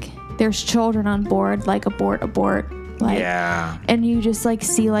she's like, there's children on board, like abort, like, yeah. And you just like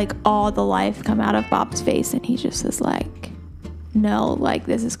see like all the life come out of Bob's face, and he just is like, no, like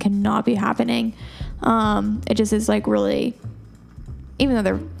this cannot be happening. It just is like really, even though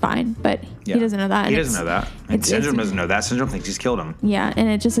they're fine, but he doesn't know that. He doesn't know that. And Syndrome doesn't know that. Syndrome thinks he's killed him. Yeah, and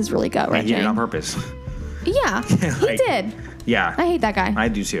it just is really gut-wrenching. He did it on purpose. Yeah, he did. Yeah. I hate that guy. I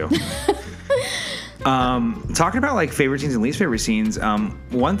do too. Talking about like favorite scenes and least favorite scenes,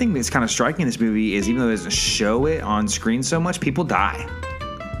 one thing that's kind of striking in this movie is even though it doesn't show it on screen so much, people die.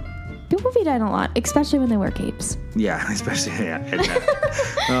 People be dying a lot, especially when they wear capes. Yeah, especially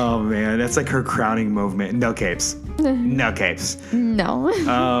oh man, that's like her crowning moment. No capes. No capes. No.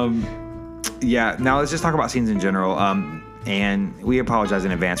 Yeah. Now let's just talk about scenes in general. And we apologize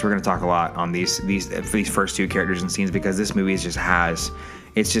in advance. We're going to talk a lot on these first two characters and scenes because this movie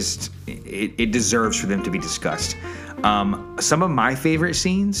it deserves for them to be discussed. Some of my favorite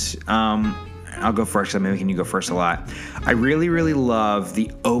scenes, I'll go first. Maybe can you go first a lot? I really, really love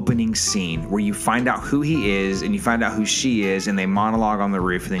the opening scene where you find out who he is and you find out who she is, and they monologue on the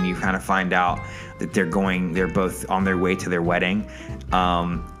roof, and then you kind of find out that they're both on their way to their wedding,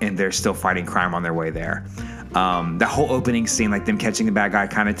 and they're still fighting crime on their way there. The whole opening scene, like them catching the bad guy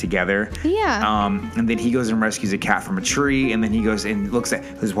kind of together. Yeah. And then he goes and rescues a cat from a tree, and then he goes and looks at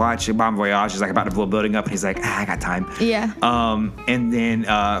his watch. Bon voyage is like about to blow a building up, and he's like, I got time. Yeah. And then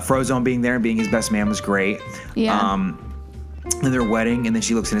Frozone being there and being his best man was great. Yeah. And their wedding, and then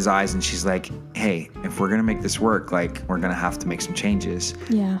she looks in his eyes and she's like, hey, if we're gonna make this work, like we're gonna have to make some changes.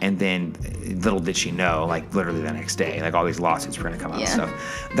 Yeah. And then little did she know, like literally the next day, like all these lawsuits were gonna come out and stuff.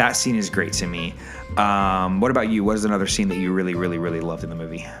 That scene is great to me. What about you? What is another scene that you really, really, really loved in the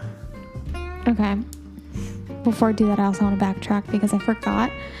movie? Okay. Before I do that, I also want to backtrack because I forgot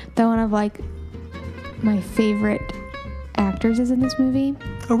that one of like my favorite actors is in this movie.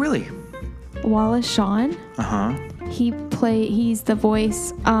 Oh, really? Wallace Shawn. Uh-huh. He's the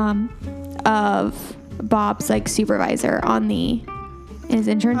voice of Bob's like supervisor in his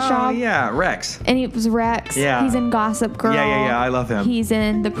intern's job. Oh yeah, Rex. And he was Rex. Yeah. He's in Gossip Girl. Yeah, I love him. He's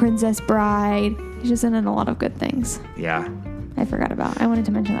in The Princess Bride. He's just in a lot of good things. Yeah. I forgot about. I wanted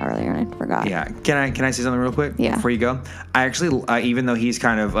to mention that earlier and I forgot. Yeah. Can I say something real quick? Yeah. Before you go? I actually, even though he's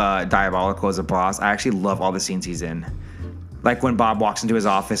kind of diabolical as a boss, I actually love all the scenes he's in. Like when Bob walks into his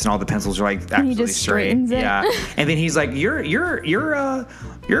office and all the pencils are like absolutely just straight. straightens it. Yeah. And then he's like, your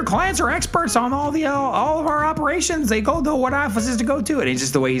clients are experts on all of our operations. They go to what offices to go to. And it's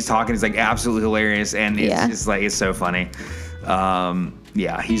just the way he's talking is like absolutely hilarious. And it's just like, it's so funny. I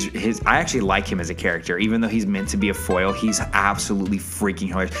actually like him as a character, even though he's meant to be a foil. He's absolutely freaking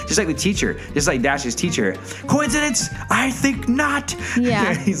hilarious. Just like the teacher, just like Dash's teacher. Coincidence? I think not.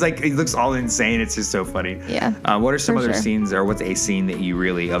 Yeah. He looks all insane. It's just so funny. Yeah. What are some other scenes, or what's a scene that you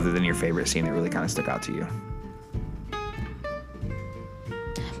really, other than your favorite scene, that really kind of stuck out to you?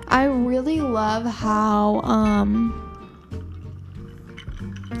 I really love how,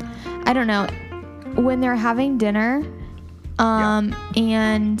 I don't know, when they're having dinner,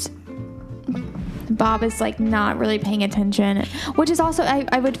 and Bob is like not really paying attention, which is also,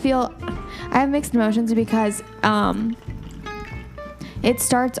 I would feel, I have mixed emotions because, it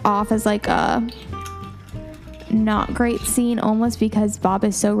starts off as like a not great scene almost because Bob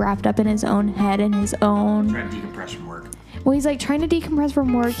is so wrapped up in his own head and his own... Trying to decompress from work. Well, he's like trying to decompress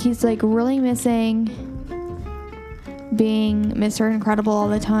from work. He's like really missing being Mr. Incredible all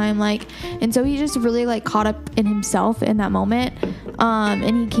the time. Like, and so he's just really like caught up in himself in that moment. And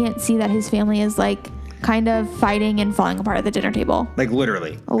he can't see that his family is like kind of fighting and falling apart at the dinner table. Like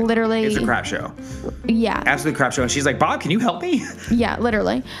literally. Literally. It's a crap show. Yeah. Absolute crap show. And she's like, Bob, can you help me? Yeah,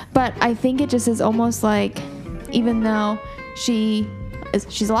 literally. But I think it just is almost like, even though she's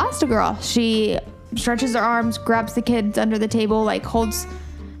Elastigirl, she stretches her arms, grabs the kids under the table, like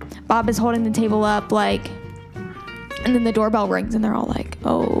Bob is holding the table up, like, and then the doorbell rings and they're all like,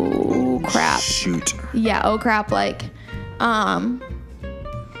 oh crap. Shoot. Yeah, oh crap, like, and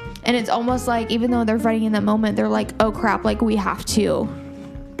it's almost like, even though they're fighting in that moment, they're like, oh crap, like, we have to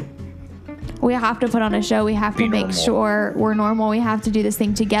put on a show, we have to make sure we're normal, we have to do this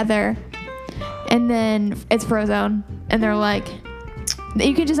thing together. And then it's Frozone, and they're like,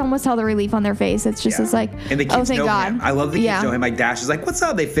 you can just almost tell the relief on their face. It's just it's like, and the kids thank know God. him. I love the kids know him. Like Dash is like, what's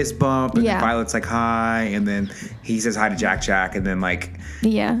up? They fist bump, and then Violet's like, hi, and then he says hi to Jack, and then like,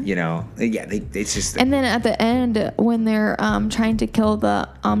 it's just. And then at the end, when they're trying to kill the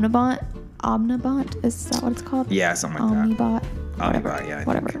Omnibot, is that what it's called? Yeah, something like Omnibot. that. Omnibot, yeah.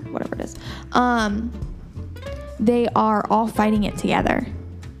 Whatever it is. They are all fighting it together.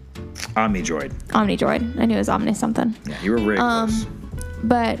 Omnidroid. I knew it was Omni something. Yeah, you were really close.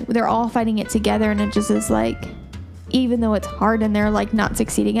 But they're all fighting it together, and it just is like, even though it's hard and they're like not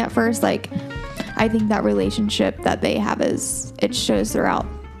succeeding at first, like I think that relationship that they have it shows throughout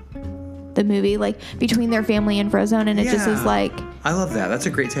the movie, like between their family and Frozone, and it just is like, I love that. That's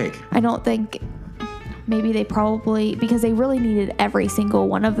a great take. I don't think maybe they probably, because they really needed every single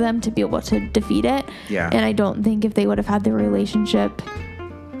one of them to be able to defeat it. Yeah. And I don't think if they would have had the relationship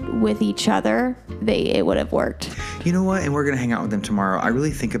with each other, it would have worked. You know what? And we're going to hang out with them tomorrow. I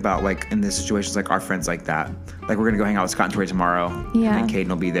really think about, like, in this situations, like, our friends like that. Like, we're going to go hang out with Scott and Tori tomorrow. Yeah. And then Caden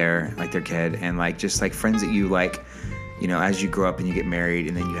will be there, like, their kid. And, like, just, like, friends that you, like, you know, as you grow up and you get married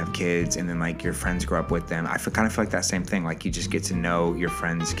and then you have kids and then, like, your friends grow up with them. I kind of feel like that same thing. Like, you just get to know your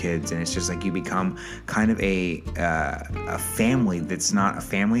friends' kids. And it's just, like, you become kind of a family that's not a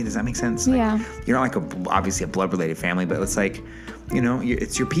family. Does that make sense? Like, yeah. You're not, like, obviously a blood-related family, but it's, like, you know,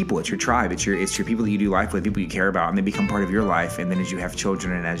 it's your people, it's your tribe, it's your people that you do life with, people you care about, and they become part of your life. And then as you have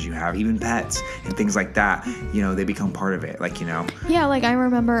children and as you have even pets and things like that, you know, they become part of it. Like, you know. Yeah, like I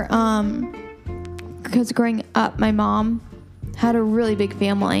remember, because growing up, my mom had a really big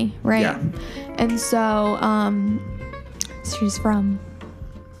family, right? Yeah. And so,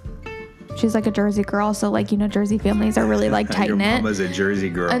 she's like a Jersey girl, so like, you know, Jersey families are really like tight knit. Your mama's a Jersey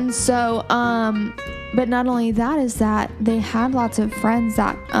girl. And so, but not only that is that they had lots of friends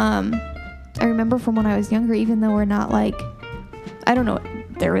that, I remember from when I was younger, even though we're not like, I don't know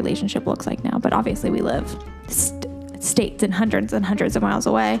what their relationship looks like now, but obviously we live states and hundreds of miles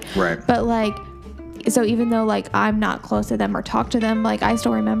away. Right. But like, so even though like I'm not close to them or talk to them, like I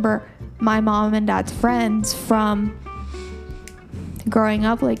still remember my mom and dad's friends from growing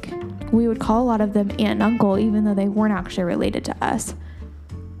up. Like we would call a lot of them aunt and uncle, even though they weren't actually related to us.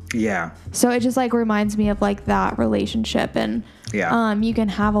 Yeah. So it just like reminds me of like that relationship, and you can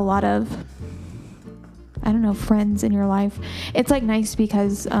have a lot of, I don't know, friends in your life. It's like nice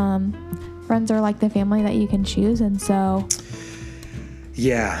because friends are like the family that you can choose, and so.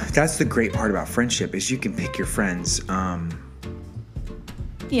 Yeah, that's the great part about friendship is you can pick your friends.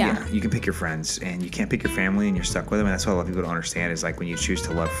 Yeah, you can pick your friends, and you can't pick your family, and you're stuck with them. And that's what a lot of people don't understand is like when you choose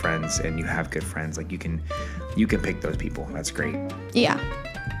to love friends and you have good friends, like you can pick those people. That's great. Yeah.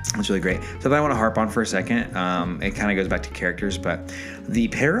 That's really great. So that I want to harp on for a second. It kind of goes back to characters, but the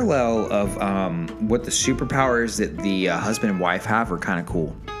parallel of what the superpowers that the husband and wife have are kind of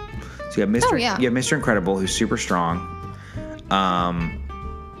cool. So you have Mr. You have Mr. Incredible, who's super strong,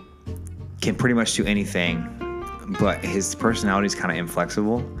 can pretty much do anything, but his personality is kind of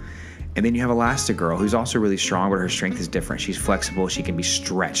inflexible. And then you have Elastigirl, who's also really strong, but her strength is different. She's flexible. She can be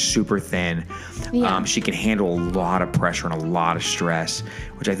stretched super thin. Yeah. She can handle a lot of pressure and a lot of stress,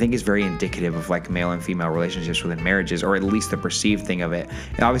 which I think is very indicative of like male and female relationships within marriages, or at least the perceived thing of it.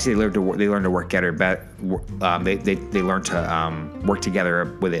 And obviously, they learn to work together. They learn to work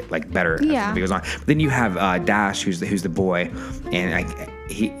together with it like better as it goes on. But then you have Dash, who's the boy, and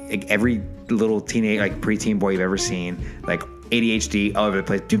every little teenage preteen boy you've ever seen, like ADHD all over the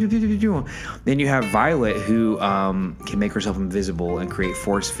place. Then you have Violet, who can make herself invisible and create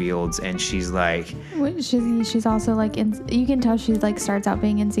force fields, and she's like, she's also like, you can tell she like starts out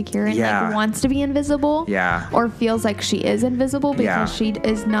being insecure and like wants to be invisible, or feels like she is invisible because she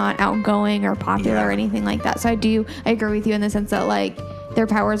is not outgoing or popular or anything like that. So I agree with you in the sense that like their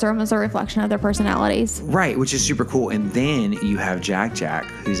powers are almost a reflection of their personalities, right? Which is super cool. And then you have Jack,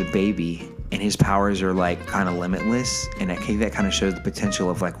 who's a baby. And his powers are like kind of limitless, and I think that kind of shows the potential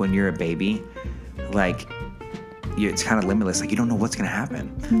of like when you're a baby, like it's kind of limitless. Like you don't know what's gonna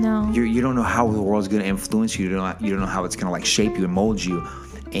happen. No. You don't know how the world's gonna influence you. You don't know how it's gonna like shape you and mold you.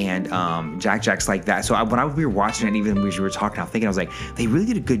 And Jack's like that. So when we were watching it, and even as we were talking, I was thinking, I was like, they really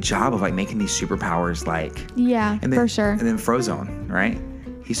did a good job of like making these superpowers like. Yeah, and then, for sure. And then Frozone, right?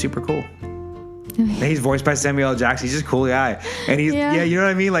 He's super cool. He's voiced by Samuel L. Jackson. He's just a cool guy, and he's you know what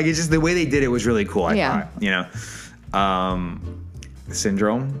I mean. Like it's just the way they did it was really cool. I thought, you know,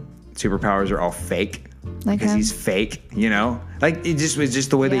 Syndrome superpowers are all fake because he's fake. You know, like it just was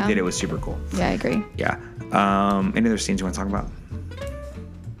just the way they did it was super cool. Yeah, I agree. Yeah. Any other scenes you want to talk about?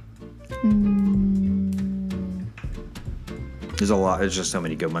 There's a lot. There's just so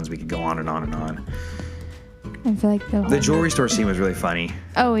many good ones. We could go on and on and on. I feel like the jewelry store scene was really funny.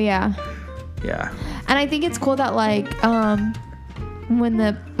 Oh yeah. Yeah. And I think it's cool that like when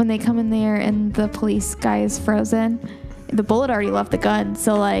they come in there and the police guy is frozen, the bullet already left the gun,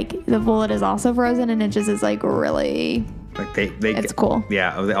 so like the bullet is also frozen, and it just is like really like they it's cool.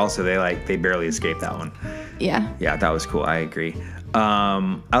 Yeah. They barely escaped that one. Yeah. Yeah, that was cool. I agree.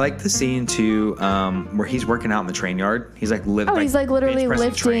 I like the scene too, where he's working out in the train yard. He's like, he's like literally bench pressing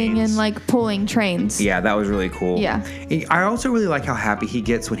lifting trains. and like pulling trains. Yeah, that was really cool. Yeah. I also really like how happy he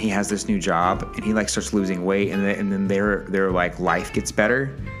gets when he has this new job and he like starts losing weight, and then their like life gets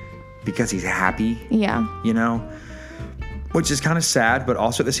better because he's happy. Yeah. You know, which is kind of sad, but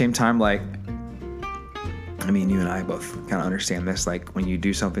also at the same time, like, I mean, you and I both kind of understand this. Like, when you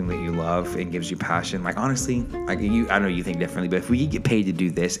do something that you love and gives you passion, like, honestly, like, I know you think differently, but if we could get paid to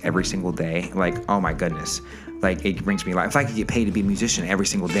do this every single day, like, oh my goodness, like, it brings me life. If I could get paid to be a musician every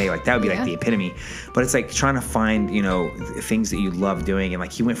single day, like, that would be like the epitome. But it's like trying to find, you know, things that you love doing. And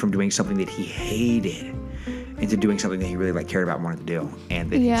like, he went from doing something that he hated into doing something that he really like cared about and wanted to do,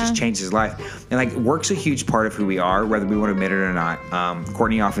 and that it just changed his life. And like, work's a huge part of who we are, whether we want to admit it or not.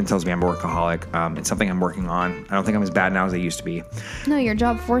 Courtney often tells me I'm a workaholic. It's something I'm working on. I don't think I'm as bad now as I used to be. No, your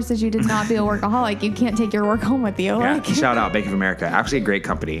job forces you to not be a workaholic. You can't take your work home with you. Yeah, shout out Bank of America. Actually, a great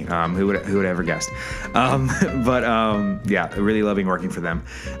company. Who would ever guessed? Yeah, really loving working for them.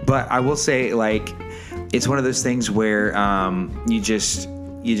 But I will say, like, it's one of those things where you just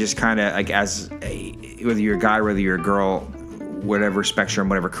kind of like, whether you're a guy, whether you're a girl, whatever spectrum,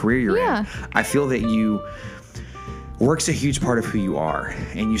 whatever career you're in, I feel that work's a huge part of who you are,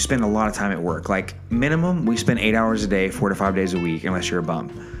 and you spend a lot of time at work. Like, minimum, we spend 8 hours a day, 4 to 5 days a week, unless you're a bum.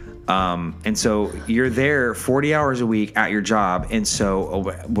 And so you're there 40 hours a week at your job. And so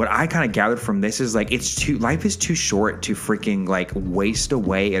what I kind of gathered from this is like, life is too short to freaking like waste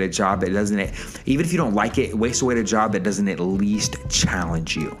away at a job that doesn't, even if you don't like it, waste away at a job that doesn't at least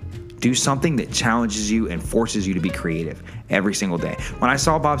challenge you. Do something that challenges you and forces you to be creative every single day. When I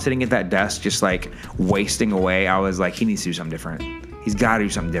saw Bob sitting at that desk just like wasting away, I was like, he needs to do something different. He's got to do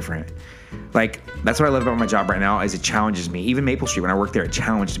something different. Like, that's what I love about my job right now, is it challenges me. Even Maple Street, when I worked there, it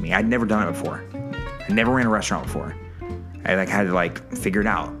challenged me. I'd never done it before. I never ran a restaurant before. I like had to like figure it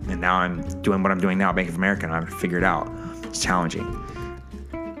out. And now I'm doing what I'm doing now at Bank of America, and I've figured it out. It's challenging.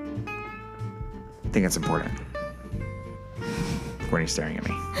 I think that's important. Courtney's staring at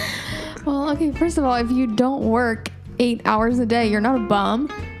me. Well, okay, first of all, if you don't work 8 hours a day, you're not a bum.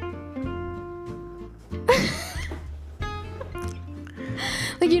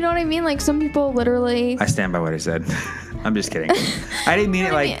 Like, you know what I mean? Like, some people literally... I stand by what I said. I'm just kidding. I didn't mean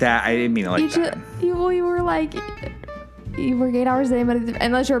it like that. I didn't mean it like that. You were like, you work 8 hours a day, but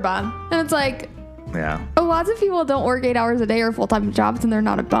unless you're a bum. And it's like... Yeah. Lots of people don't work 8 hours a day or full-time jobs, and they're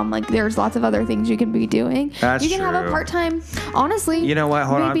not a bum. Like, there's lots of other things you can be doing. That's you can true. have a part-time, honestly. You know what?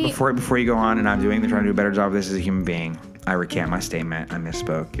 Hold on. Before you go on, and I'm trying to do a better job of this as a human being, I recant my statement. I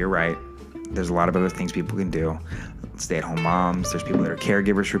misspoke. You're right. There's a lot of other things people can do. Stay-at-home moms. There's people that are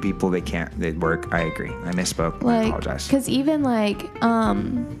caregivers for people. They work. I agree. I misspoke. Like, I apologize. Because even like, I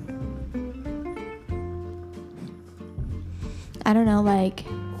don't know, like,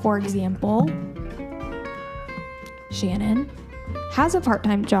 for example, Shannon has a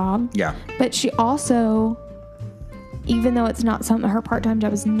part-time job. Yeah. But she also, even though it's not something, her part-time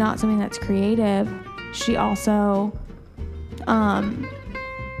job is not something that's creative, she also,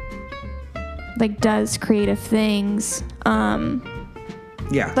 like, does creative things.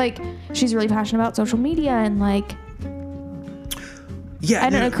 Yeah. Like, she's really passionate about social media and, like, I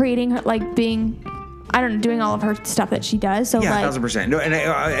don't know, creating, like, being... I don't know, doing all of her stuff that she does. So yeah, like, 1,000%. No, and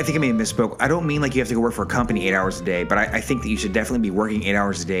I think I may have misspoke. I don't mean like you have to go work for a company 8 hours a day, but I think that you should definitely be working 8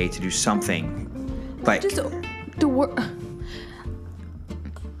 hours a day to do something. Like, just the work.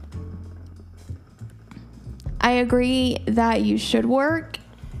 I agree that you should work.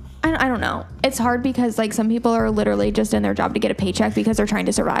 I don't know. It's hard because like some people are literally just in their job to get a paycheck because they're trying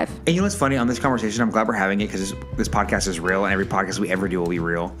to survive. And you know what's funny on this conversation? I'm glad we're having it because this podcast is real, and every podcast we ever do will be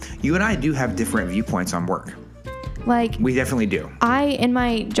real. You and I do have different viewpoints on work. Like, we definitely do. In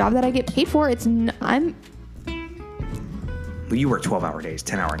my job that I get paid for, Well, you work 12-hour days,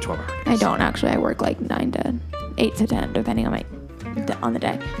 10-hour and 12-hour days. I don't actually. I work like 8 to 10, depending on the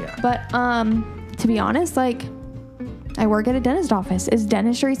day. Yeah. But to be honest, like, I work at a dentist office. Is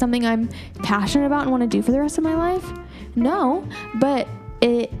dentistry something I'm passionate about and want to do for the rest of my life? No, but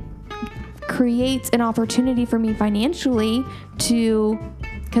it creates an opportunity for me financially to,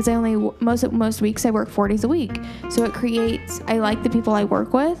 because I only, most weeks I work 4 days a week. So it creates, I like the people I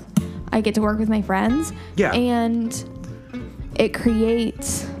work with. I get to work with my friends. Yeah. And it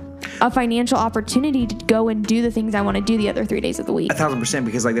creates a financial opportunity to go and do the things I want to do the other 3 days of the week. 1,000%,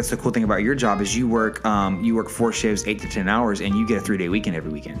 because like that's the cool thing about your job is you work 4 shifts, 8 to 10 hours, and you get a 3-day weekend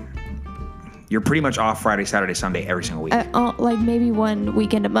every weekend. You're pretty much off Friday, Saturday, Sunday every single week. Like maybe one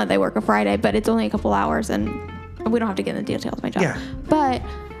weekend a month I work a Friday, but it's only a couple hours, and we don't have to get into the details of my job. Yeah. But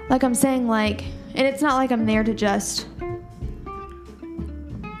like I'm saying, like, and it's not like I'm there to just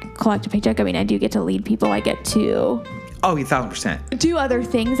collect a paycheck. I mean, I do get to lead people. I get to 1,000%. do other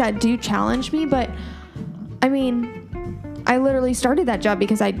things that do challenge me. But I mean, I literally started that job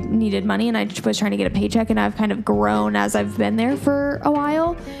because I needed money and I was trying to get a paycheck, and I've kind of grown as I've been there for a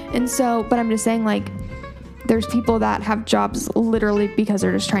while. And so, but I'm just saying, like, there's people that have jobs literally because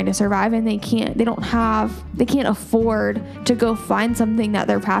they're just trying to survive, and they can't afford to go find something that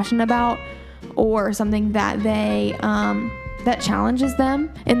they're passionate about or something that they, that challenges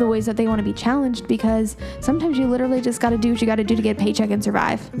them in the ways that they want to be challenged, because sometimes you literally just got to do what you got to do to get a paycheck and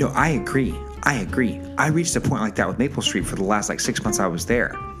survive. No, I agree. I reached a point like that with Maple Street for the last 6 months I was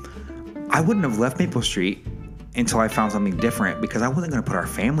there. I wouldn't have left Maple Street until I found something different, because I wasn't going to put our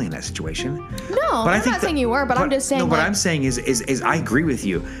family in that situation. No, I'm not saying you were, but I'm just saying. No, what I'm saying is I agree with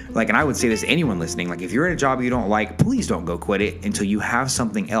you. And I would say this to anyone listening. If you're at a job you don't like, please don't go quit it until you have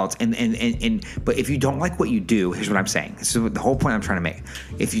something else. But if you don't like what you do, here's what I'm saying. This is the whole point I'm trying to make.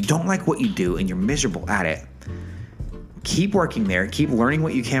 If you don't like what you do and you're miserable at it, keep working there. Keep learning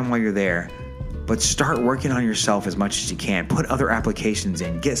what you can while you're there. But start working on yourself as much as you can. Put other applications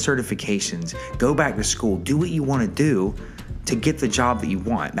in. Get certifications. Go back to school. Do what you want to do to get the job that you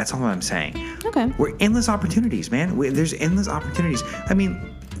want. That's all I'm saying. Okay. We're endless opportunities, man. There's endless opportunities. I mean,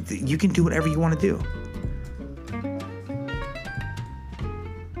 you can do whatever you want to do.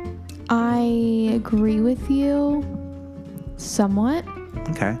 I agree with you somewhat.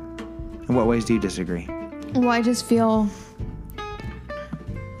 Okay. In what ways do you disagree? Well, I just feel...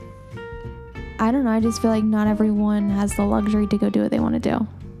 I don't know. I just feel like not everyone has the luxury to go do what they want to do.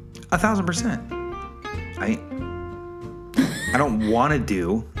 1,000%. I don't want to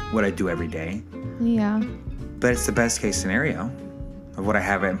do what I do every day. Yeah. But it's the best case scenario of what I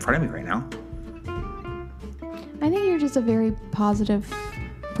have in front of me right now. I think you're just a very positive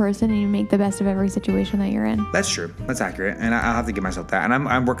person, and you make the best of every situation that you're in. That's true. That's accurate. And I'll have to give myself that. And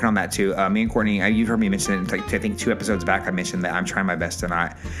I'm working on that too. Me and Courtney, you've heard me mention it, I think 2 episodes back, I mentioned that I'm trying my best to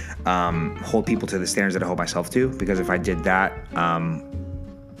not hold people to the standards that I hold myself to. Because if I did that,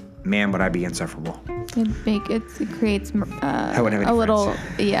 man, would I be insufferable. It creates I wouldn't have any a little,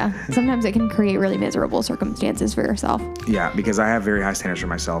 friends. yeah. Sometimes it can create really miserable circumstances for yourself. Yeah, because I have very high standards for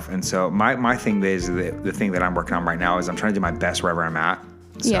myself. And so my thing is, the thing that I'm working on right now is I'm trying to do my best wherever I'm at.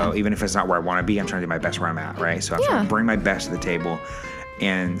 So even if it's not where I want to be, I'm trying to do my best where I'm at, right? So I'm trying to bring my best to the table.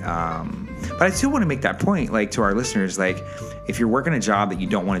 And but I still want to make that point, to our listeners, if you're working a job that you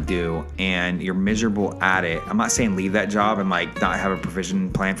don't want to do and you're miserable at it, I'm not saying leave that job and not have a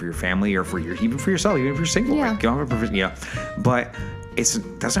provision plan for your family or even for yourself, even if you're single. Yeah. You don't have a provision, But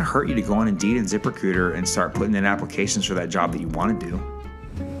it doesn't hurt you to go on Indeed and ZipRecruiter and start putting in applications for that job that you want to do.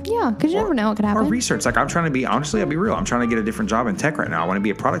 Yeah, because you never know what could happen. Or research. I'm trying to be, honestly, I'll be real. I'm trying to get a different job in tech right now. I want to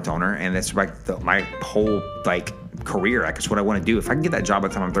be a product owner, and that's my whole career. It's what I want to do. If I can get that job by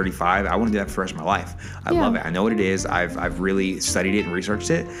the time I'm 35, I want to do that for the rest of my life. I love it. I know what it is. I've really studied it and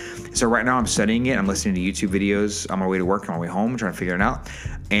researched it. So right now I'm studying it. I'm listening to YouTube videos on my way to work, on my way home, trying to figure it out.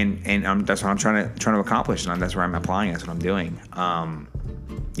 And that's what I'm trying to accomplish. And that's where I'm applying. That's what I'm doing.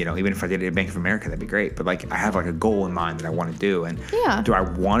 Even if I did it at Bank of America, that'd be great. But I have a goal in mind that I want to do. And do I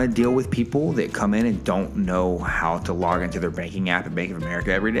want to deal with people that come in and don't know how to log into their banking app at Bank of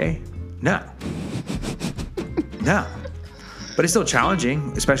America every day? No. No. But it's still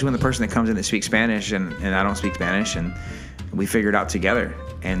challenging, especially when the person that comes in that speaks Spanish and I don't speak Spanish, and we figure it out together.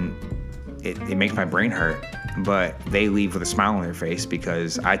 And it makes my brain hurt. But they leave with a smile on their face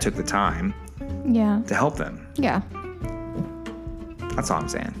because I took the time to help them. Yeah. That's all I'm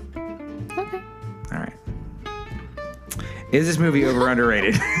saying. Okay. All right. Is this movie over or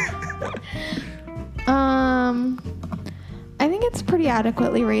underrated? I think it's pretty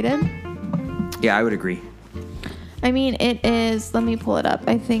adequately rated. Yeah, I would agree. I mean, it is, let me pull it up.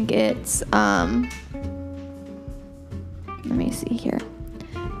 I think it's, let me see here.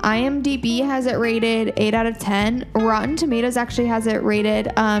 IMDb has it rated 8 out of 10. Rotten Tomatoes actually has it rated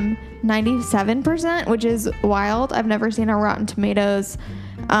 97%, which is wild. I've never seen a Rotten Tomatoes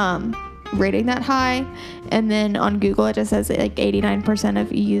rating that high. And then on Google, it just says 89%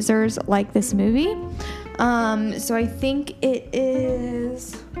 of users like this movie. So I think it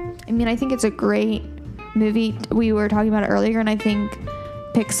is, I think it's a great movie. We were talking about it earlier, and I think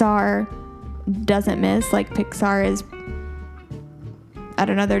Pixar doesn't miss. Pixar is, I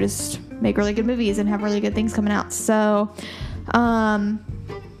don't know, they just make really good movies and have really good things coming out. So, I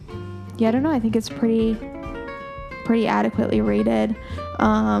don't know. I think it's pretty adequately rated.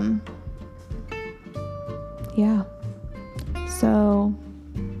 Yeah. So,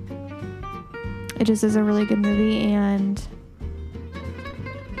 it just is a really good movie, and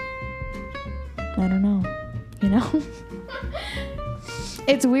I don't know,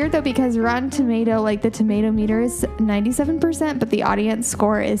 It's weird though because Rotten Tomato, like the tomato meter is 97%, but the audience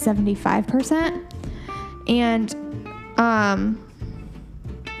score is 75%. And I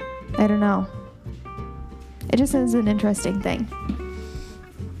don't know. It just is an interesting thing.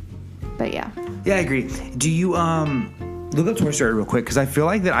 But yeah. Yeah, I agree. Do you look up Toy Story real quick? Because I feel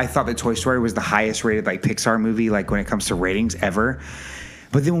like that I thought that Toy Story was the highest rated like Pixar movie, like when it comes to ratings ever.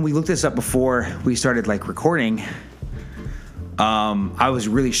 But then when we looked this up before we started like recording, I was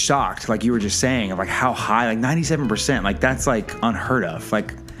really shocked, like you were just saying, of like how high, like 97%, like that's like unheard of.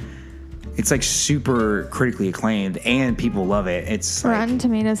 Like it's like super critically acclaimed and people love it. It's like, Rotten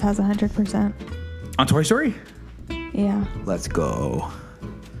Tomatoes has 100%. on Toy Story? Yeah. Let's go.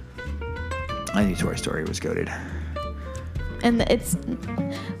 I knew Toy Story was goated. And it's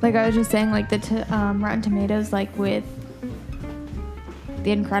like I was just saying, like the Rotten Tomatoes, like with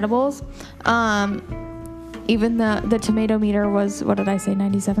The Incredibles, even the tomato meter was, what did I say,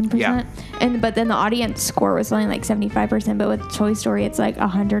 97%? Yeah. But then the audience score was only like 75%. But with Toy Story, it's like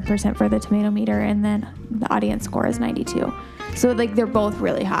 100% for the tomato meter, and then the audience score is 92. So like they're both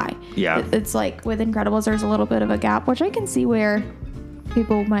really high. Yeah. It's like with Incredibles, there's a little bit of a gap, which I can see where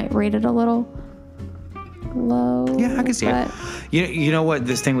people might rate it a little low. Yeah, I can see it. You know what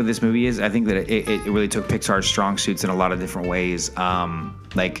this thing with this movie is? I think that it really took Pixar's strong suits in a lot of different ways.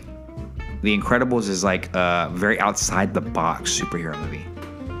 Like The Incredibles is like a very outside the box superhero movie.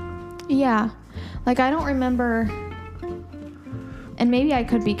 Yeah. Like I don't remember, and maybe I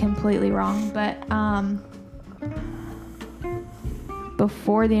could be completely wrong, but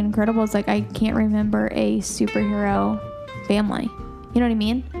before The Incredibles, like I can't remember a superhero family. You know what I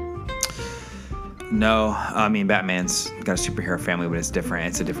mean? No, I mean Batman's got a superhero family, but it's different.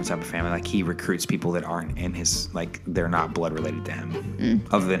 It's a different type of family. Like he recruits people that aren't in his, like they're not blood related to him,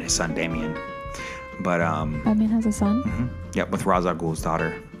 other than his son Damien. But Batman has a son. Mm-hmm. Yep, with Ra's al Ghul's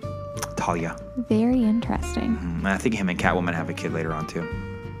daughter, Talia. Very interesting. And I think him and Catwoman have a kid later on too.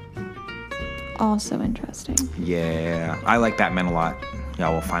 Also interesting. Yeah, I like Batman a lot.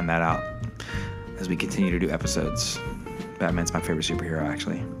 Y'all will find that out as we continue to do episodes. Batman's my favorite superhero,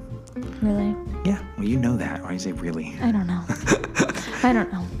 actually. Really? Yeah, well, you know that. Why do you say really? I don't know. I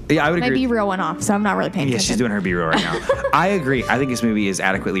don't know. Yeah, I would My agree. B-reel went off, so I'm not really paying attention. Yeah, she's doing her B-roll right now. I agree. I think this movie is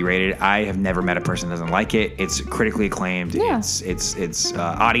adequately rated. I have never met a person that doesn't like it. It's critically acclaimed. Yeah. It's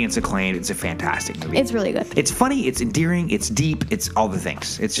audience acclaimed. It's a fantastic movie. It's really good. It's funny. It's endearing. It's deep. It's all the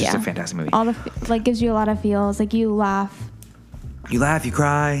things. It's just a fantastic movie. All the like gives you a lot of feels. Like you laugh. You laugh. You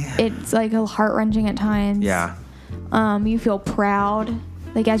cry. It's like heart-wrenching at times. Yeah. You feel proud.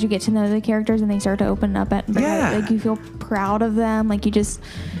 Like as you get to know the characters and they start to open up, like you feel proud of them. Like you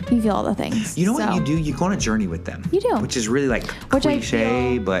feel all the things. You know what you do? You go on a journey with them. You do, which is really like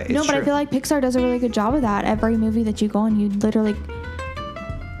cliche, but it's but I feel like Pixar does a really good job of that. Every movie that you go on, you literally,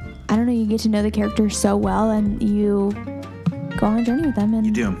 I don't know, you get to know the characters so well, and you go on a journey with them. And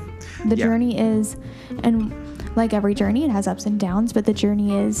you do. The journey is, and like every journey, it has ups and downs, but the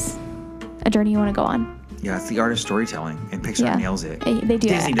journey is a journey you want to go on. Yeah, it's the art of storytelling, and Pixar nails it. They do.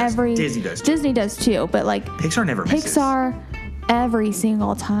 Disney does. Disney does too, but like Pixar never misses. Pixar every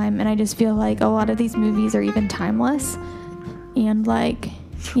single time, and I just feel like a lot of these movies are even timeless, and like,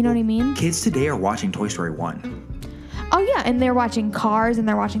 you know what I mean? Kids today are watching Toy Story 1. Oh yeah, and they're watching Cars, and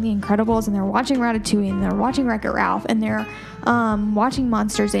they're watching The Incredibles, and they're watching Ratatouille, and they're watching Wreck-It Ralph, and they're watching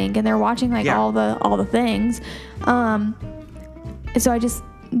Monsters Inc., and they're watching like all the things. So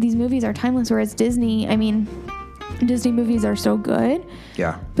these movies are timeless, whereas Disney movies are so good.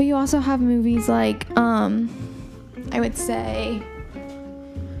 Yeah. But you also have movies like, I would say,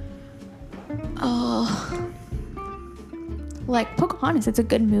 like Pocahontas. It's a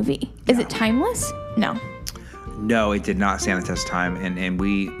good movie. Is it timeless? No. No, it did not stand the test of time, and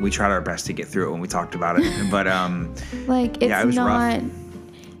we tried our best to get through it when we talked about it. But like it was rough.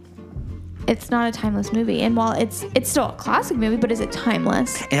 It's not a timeless movie, and while it's still a classic movie, but is it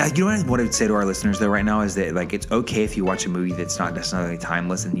timeless? And you know what I would say to our listeners though right now is that like it's okay if you watch a movie that's not necessarily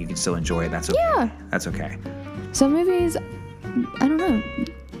timeless and you can still enjoy it. That's okay. Yeah, that's okay. Some movies, I don't know.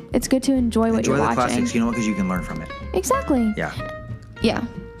 It's good to enjoy what you're watching. Enjoy the classics, you know what? Because you can learn from it. Exactly. Yeah. Yeah.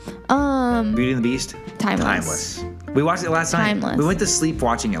 Beauty and the Beast. Timeless. We watched it last night. Timeless. We went to sleep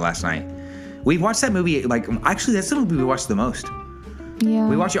watching it last night. We watched that movie like actually that's the movie we watched the most. Yeah.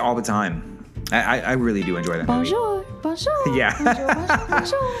 We watch it all the time. I really do enjoy that movie. Bonjour. Yeah.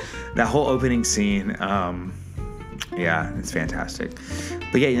 Bonjour. That whole opening scene, yeah, it's fantastic.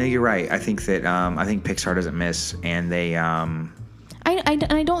 But yeah, you're right. I think that I think Pixar doesn't miss, and they.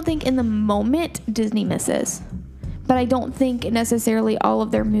 I don't think in the moment Disney misses, but I don't think necessarily all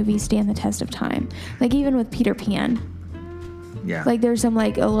of their movies stand the test of time. Like even with Peter Pan, Yeah. Like there's some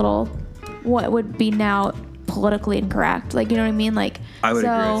like a little what would be now politically incorrect. Like, you know what I mean? Like I would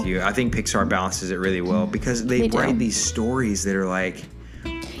agree with you. I think Pixar balances it really well because they write these stories that are like.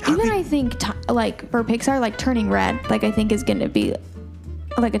 I think like for Pixar, like Turning Red, like I think is going to be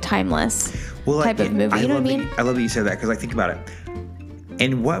like a timeless type of movie. You know what I mean? I love that you said that because I think about it.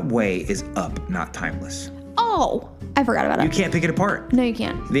 In what way is Up not timeless? Oh, I forgot about it. You can't pick it apart. No, you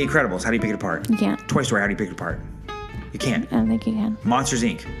can't. The Incredibles, how do you pick it apart? You can't. Toy Story, how do you pick it apart? You can't. I don't think you can. Monsters,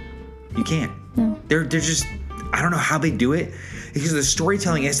 Inc. You can't. No. They're just, I don't know how they do it because the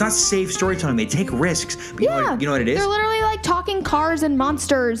storytelling, it's not safe storytelling. They take risks. But you know what it is? They're literally like talking cars and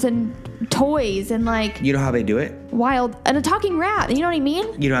monsters and toys and like. You know how they do it? Wild. And a talking rat. You know what I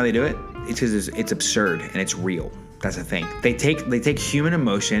mean? You know how they do it? It's because it's absurd and it's real. That's the thing. They take human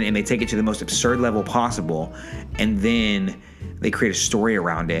emotion and they take it to the most absurd level possible, and then they create a story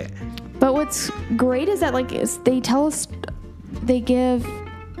around it. But what's great is that like they give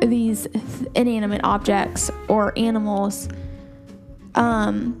these inanimate objects or animals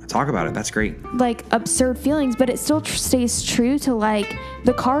talk about it. That's great. Like absurd feelings, but it still stays true to like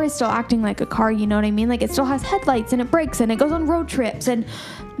the car is still acting like a car. You know what I mean? Like it still has headlights and it brakes and it goes on road trips and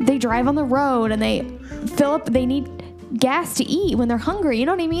they drive on the road and they fill up. They need gas to eat when they're hungry. You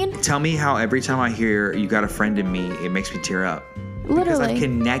know what I mean? Tell me how every time I hear "You Got a Friend in Me," it makes me tear up. Literally, because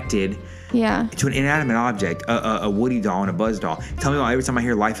I'm connected. Yeah. To an inanimate object, a Woody doll and a Buzz doll. Tell me why every time I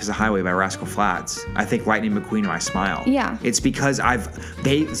hear "Life is a Highway" by Rascal Flatts, I think Lightning McQueen and I smile. Yeah. It's because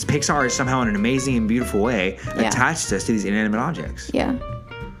Pixar is somehow in an amazing and beaueful way attached us to these inanimate objects. Yeah.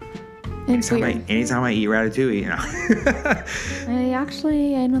 Anytime I eat ratatouille,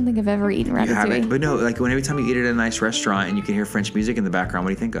 I don't think I've ever eaten ratatouille. You haven't? But no, like every time you eat at a nice restaurant and you can hear French music in the background, what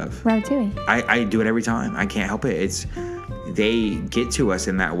do you think of? Ratatouille. I do it every time. I can't help it. They get to us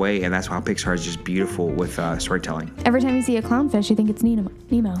in that way, and that's why Pixar is just beautiful with storytelling. Every time you see a clownfish, you think it's Nemo.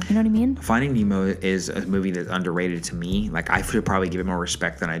 You know what I mean? Finding Nemo is a movie that's underrated to me. Like, I should probably give it more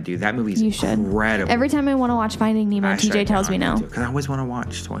respect than I do. That movie's incredible. Every time I want to watch Finding Nemo, TJ tells me no. Because I always want to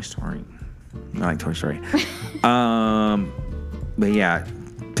watch Toy Story. I like Toy Story. But yeah,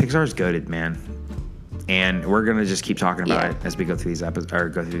 Pixar's goated, man. And we're gonna just keep talking about it as we go through these episodes or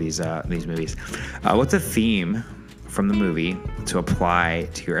go through these movies. What's a theme from the movie to apply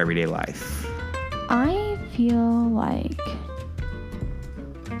to your everyday life? I feel like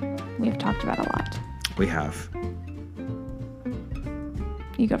we've talked about a lot. We have.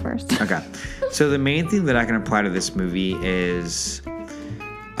 You go first. Okay. So the main thing that I can apply to this movie is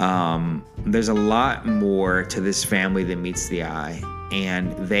there's a lot more to this family than meets the eye.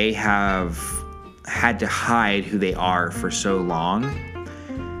 And they have had to hide who they are for so long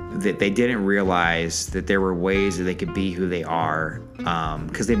that they didn't realize that there were ways that they could be who they are.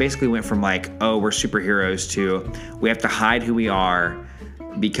 Because they basically went from like, oh, we're superheroes to we have to hide who we are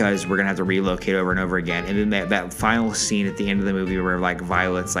because we're gonna have to relocate over and over again. And then that final scene at the end of the movie where like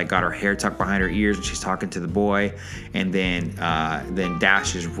Violet's like got her hair tucked behind her ears and she's talking to the boy, and then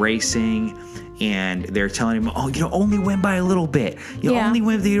Dash is racing and they're telling him, oh, only win by a little bit. Only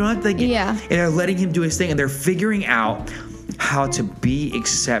win. You don't have to. And they're letting him do his thing, and they're figuring out how to be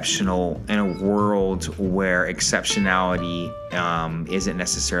exceptional in a world where exceptionality isn't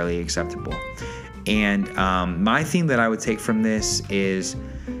necessarily acceptable. And my thing that I would take from this is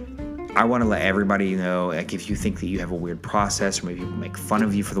I want to let everybody know, like, if you think that you have a weird process or maybe people make fun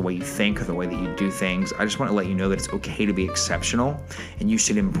of you for the way you think or the way that you do things, I just want to let you know that it's okay to be exceptional and you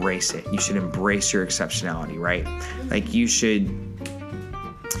should embrace it. You should embrace your exceptionality, right? Like you should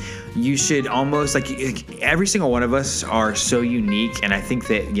almost like every single one of us are so unique, and I think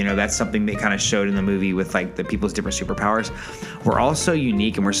that that's something they kind of showed in the movie with like the people's different superpowers. We're all so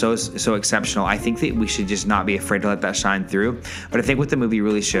unique and we're so exceptional. I think that we should just not be afraid to let that shine through. But I think what the movie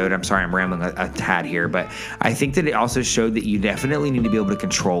really showed, I'm sorry I'm rambling a tad here, but I think that it also showed that you definitely need to be able to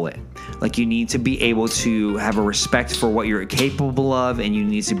control it. Like you need to be able to have a respect for what you're capable of, and you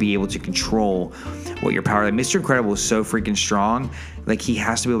need to be able to control what your power. Like Mr. Incredible is so freaking strong. Like he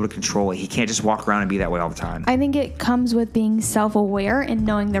has to be able to control it. He can't just walk around and be that way all the time. I think it comes with being self-aware and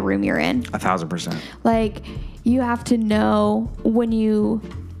knowing the room you're in. 1,000%. Like you have to know when you,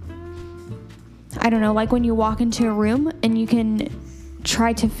 like when you walk into a room and you can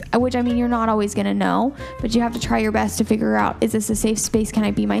try to, which I mean, you're not always going to know, but you have to try your best to figure out, is this a safe space? Can I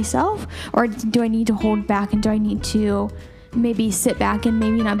be myself? Or do I need to hold back, and do I need to maybe sit back and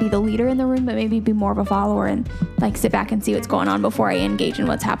maybe not be the leader in the room, but maybe be more of a follower and like sit back and see what's going on before I engage in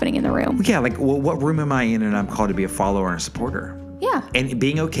what's happening in the room. Yeah, like what room am I in and I'm called to be a follower and a supporter? Yeah. And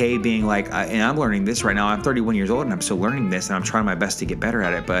being okay, being like, and I'm learning this right now. I'm 31 years old and I'm still learning this, and I'm trying my best to get better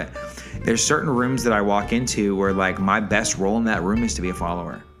at it. But there's certain rooms that I walk into where like my best role in that room is to be a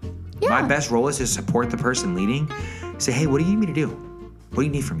follower. Yeah. My best role is to support the person leading. Say, hey, what do you need me to do? What do you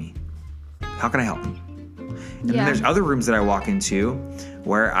need from me? How can I help? And then there's other rooms that I walk into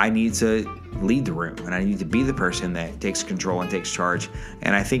where I need to lead the room and I need to be the person that takes control and takes charge.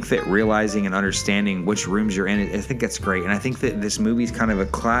 And I think that realizing and understanding which rooms you're in, I think that's great. And I think that this movie's kind of a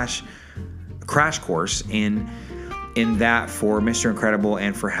crash course in that for Mr. Incredible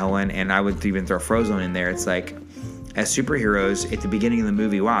and for Helen. And I would even throw Frozone in there. It's like, as superheroes, at the beginning of the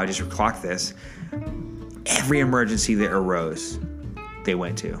movie, wow, I just clocked this. Every emergency that arose, they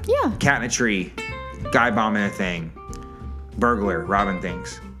went to. Yeah. Cat in a tree, guy bombing a thing, burglar, robbing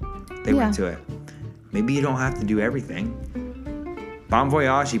things. They went to it. Maybe you don't have to do everything. Bon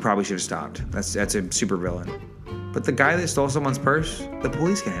Voyage, he probably should have stopped. That's a super villain. But the guy that stole someone's purse, the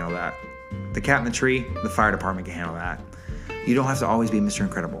police can handle that. The cat in the tree, the fire department can handle that. You don't have to always be Mr.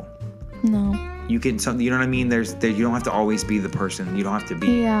 Incredible. No. You can, you know what I mean? You don't have to always be the person. You don't have to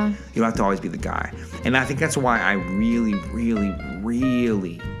be. Yeah. You don't have to always be the guy. And I think that's why I really, really,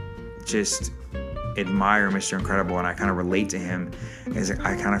 really just admire Mr. Incredible, and I kind of relate to him. Is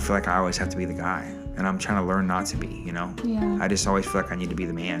I kind of feel like I always have to be the guy, and I'm trying to learn not to be. You know. Yeah. I just always feel like I need to be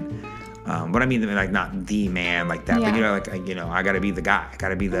the man. What I mean, like not the man like that, but I got to be the guy. I got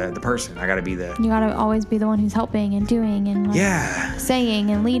to be the person. I got to be the. You got to always be the one who's helping and doing and saying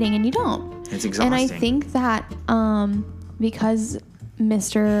and leading, and you don't. It's exhausting. And I think that because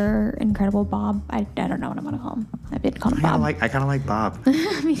Mr. Incredible Bob, I don't know what I'm gonna call him. I've been calling him Bob. I kind of like Bob.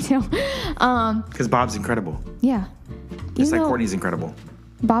 Me too. Because Bob's incredible. Yeah. Just like Courtney's incredible.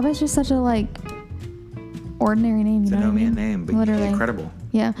 Bob is just such a ordinary name. It's a no-man name, but literally incredible.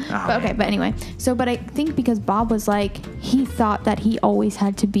 Yeah. But anyway. But I think because Bob was he thought that he always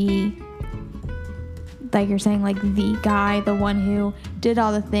had to be, like you're saying, the guy, the one who did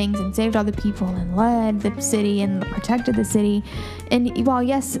all the things and saved all the people and led the city and protected the city. And while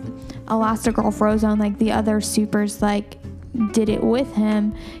yes, Elastigirl, Frozone, the other supers did it with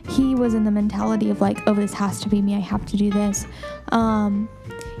him, he was in the mentality of oh, this has to be me, I have to do this.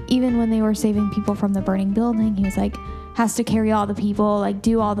 Even when they were saving people from the burning building, he was has to carry all the people,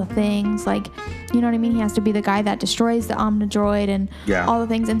 do all the things, you know what I mean? He has to be the guy that destroys the Omnidroid and all the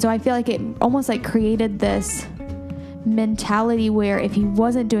things. And so I feel like it almost created this mentality where if he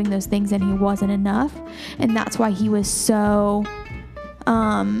wasn't doing those things, then he wasn't enough. And that's why he was so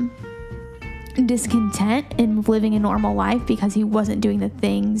discontent in living a normal life, because he wasn't doing the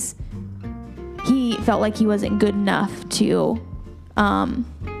things. He felt like he wasn't good enough to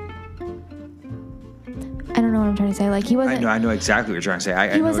I don't know what I'm trying to say. He wasn't. I know exactly what you're trying to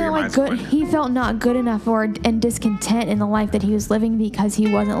say. He wasn't good. He felt not good enough and discontent in the life that he was living because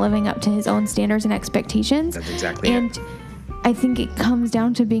he wasn't living up to his own standards and expectations. That's exactly it. And I think it comes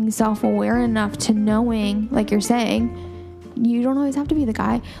down to being self-aware enough to knowing, like you're saying, you don't always have to be the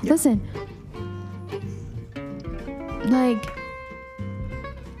guy. Yeah. Listen,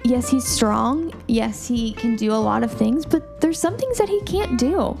 yes, he's strong. Yes, he can do a lot of things, but there's some things that he can't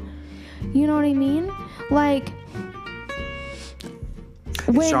do. You know what I mean? As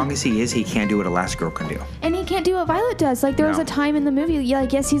strong as he is, he can't do what Elastigirl can do. And he can't do what Violet does. There was a time in the movie,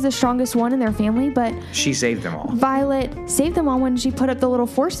 yes, he's the strongest one in their family, but she saved them all. Violet saved them all when she put up the little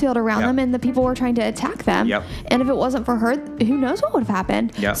force field around them and the people were trying to attack them. Yep. And if it wasn't for her, who knows what would have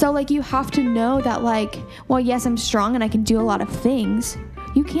happened. Yep. So, you have to know that, well, yes, I'm strong and I can do a lot of things.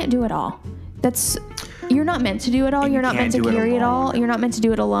 You can't do it all. You're not meant to do it all. You're not meant to carry it all. You're not meant to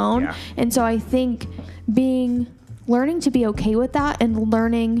do it alone. Yeah. And so I think learning to be okay with that and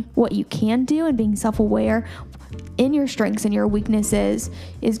learning what you can do and being self-aware in your strengths and your weaknesses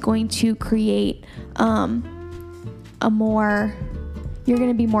is going to create you're going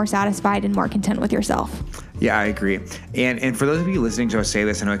to be more satisfied and more content with yourself. Yeah, I agree. And for those of you listening to us say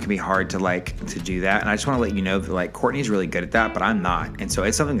this, I know it can be hard to do that. And I just want to let you know that Courtney's really good at that, but I'm not. And so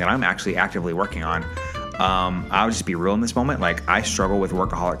it's something that I'm actually actively working on. I'll just be real in this moment. I struggle with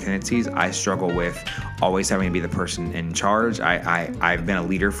workaholic tendencies. I struggle with always having to be the person in charge. I've been a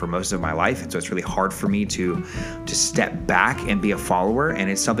leader for most of my life, and so it's really hard for me to step back and be a follower. And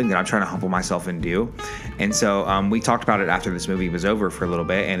it's something that I'm trying to humble myself and do. And so we talked about it after this movie was over for a little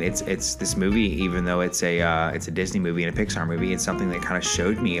bit. And it's this movie, even though it's a Disney movie and a Pixar movie, it's something that kind of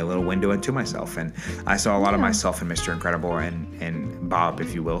showed me a little window into myself. And I saw a lot of myself in Mr. Incredible and Bob,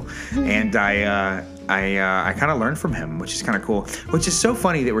 if you will. And I kind of learned from him, which is kind of cool. Which is so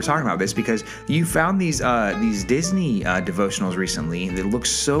funny that we're talking about this because you found these Disney devotionals recently that look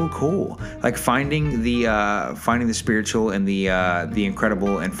so cool, finding the spiritual and the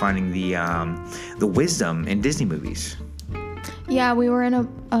incredible and finding the wisdom in Disney movies. Yeah, we were in a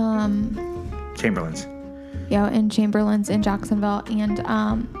Chamberlain's. Yeah, in Chamberlain's in Jacksonville, and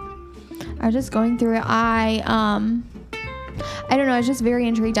I was just going through it. I don't know, I was just very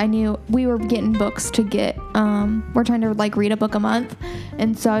intrigued. I knew we were getting books to get, we're trying to like read a book a month,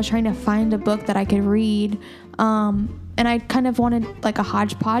 and so I was trying to find a book that I could read, and I kind of wanted like a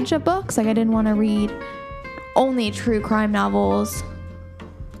hodgepodge of books. Like I didn't want to read only true crime novels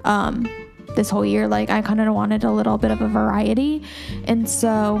this whole year. Like I kind of wanted a little bit of a variety, and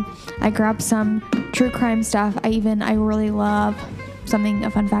so I grabbed some true crime stuff. I really love a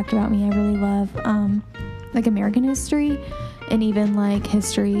fun fact about me, I really love like American history, and even like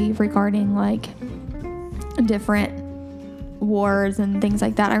history regarding like different wars and things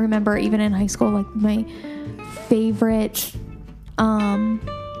like that. I remember even in high school, like my favorite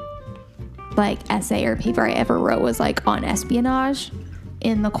like essay or paper I ever wrote was like on espionage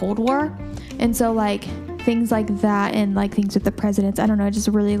in the Cold War. And so like things like that, and like things with the presidents, I don't know, it just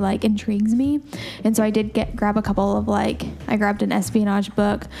really like intrigues me. And so I did grab a couple of like, I grabbed an espionage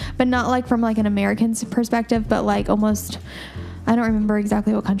book, but not like from like an American perspective, but like almost, I don't remember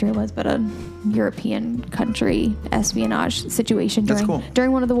exactly what country it was, but a European country espionage situation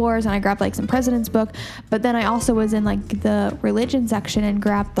during one of the wars. And I grabbed like some president's book, but then I also was in like the religion section and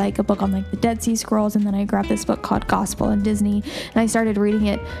grabbed like a book on like the Dead Sea Scrolls. And then I grabbed this book called Gospel and Disney, and I started reading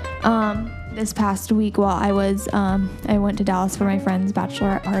it this past week while I went to Dallas for my friend's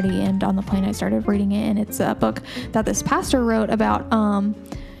bachelorette party, and on the plane I started reading it. And it's a book that this pastor wrote about,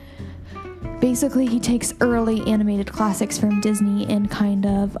 basically he takes early animated classics from Disney and kind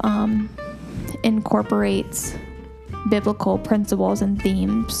of incorporates biblical principles and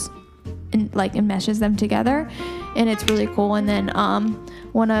themes and like enmeshes them together, and it's really cool. And then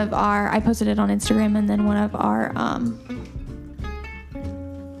I posted it on Instagram, and then one of our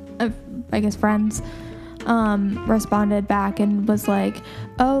I guess friends responded back and was like,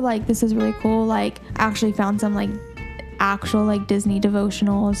 oh, like this is really cool, like actually found some like actual like Disney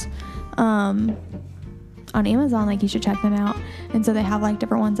devotionals on Amazon, like you should check them out. And so they have like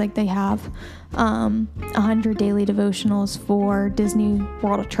different ones, like they have 100 daily devotionals for Disney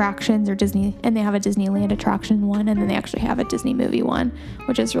World attractions or Disney, and they have a Disneyland attraction one, and then they actually have a Disney movie one,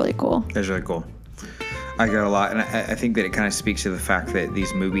 which is really cool. That's really cool. I get a lot, and I think that it kind of speaks to the fact that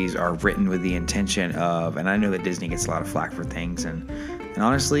these movies are written with the intention of, and I know that Disney gets a lot of flack for things, and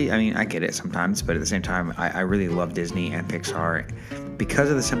honestly, I mean, I get it sometimes, but at the same time, I really love Disney and Pixar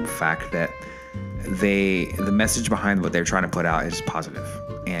because of the simple fact that the message behind what they're trying to put out is positive,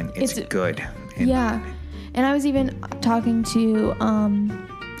 and it's good. Yeah, and I was even talking to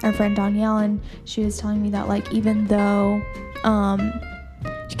our friend Danielle, and she was telling me that like even though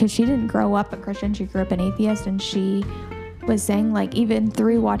because she didn't grow up a Christian, she grew up an atheist, and she was saying like even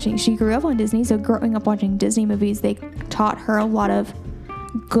through watching, she grew up on Disney, so growing up watching Disney movies, they taught her a lot of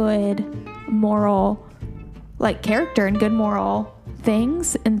good moral like character and good moral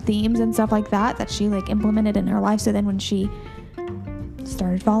things and themes and stuff like that she like implemented in her life. So then when she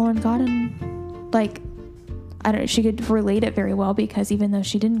started following God, and like I don't know, she could relate it very well, because even though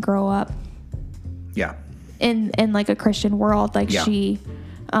she didn't grow up in like a Christian world, like she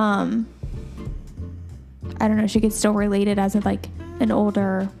I don't know, she could still relate it as an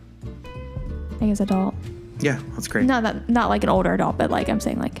older, I guess, adult. Yeah, that's great. Not like an older adult, but like I'm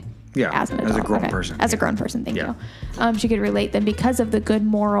saying like as an adult. As a grown person. As a grown person, thank you. She could relate them because of the good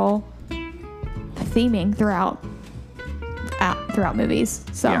moral theming throughout movies.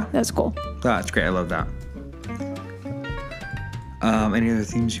 So that's cool. Oh, that's great. I love that. Any other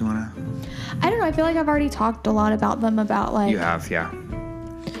themes you want to? I don't know. I feel like I've already talked a lot about them. About like you have, yeah.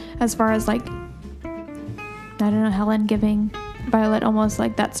 As far as like, I don't know, Helen giving Violet almost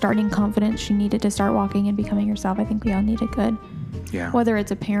like that starting confidence she needed to start walking and becoming herself. I think we all need a good. Yeah. Whether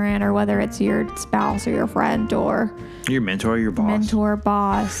it's a parent or whether it's your spouse or your friend or your mentor, your boss. Mentor,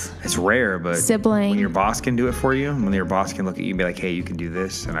 boss. It's rare, but sibling. When your boss can do it for you, when your boss can look at you and be like, hey, you can do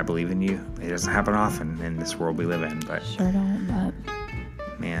this, and I believe in you. It doesn't happen often in this world we live in, but sure don't, but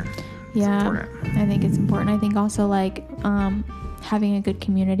man, it's important. I think it's important. I think also like having a good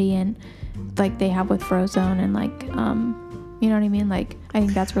community, and like they have with Frozone, and like you know what I mean? Like, I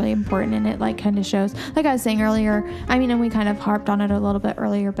think that's really important, and it like kind of shows, like I was saying earlier, I mean, and we kind of harped on it a little bit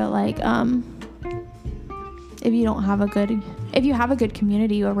earlier, but like, if you have a good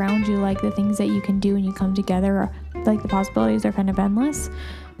community around you, like the things that you can do when you come together, are, like the possibilities are kind of endless.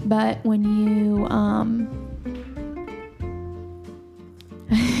 But when you,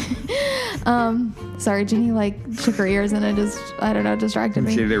 sorry, Jenny like shook her ears and it just, I don't know, distracted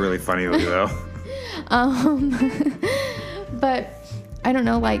me. She did really funny though. But I don't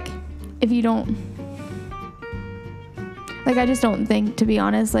know, like if you don't, Like, I just don't think, to be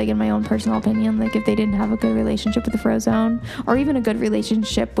honest, like, in my own personal opinion, like, if they didn't have a good relationship with the Frozone, or even a good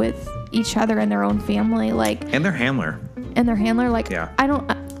relationship with each other and their own family, like... And their handler. Like, yeah. I don't...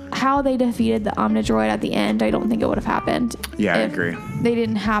 How they defeated the Omnidroid at the end, I don't think it would have happened. Yeah, I agree. They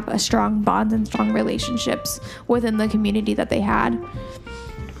didn't have a strong bonds and strong relationships within the community that they had.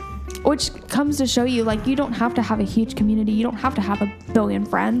 Which comes to show you, like, you don't have to have a huge community. You don't have to have a billion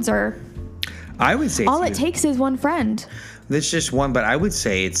friends, or... I would say... All it takes is one friend. There's just one, but I would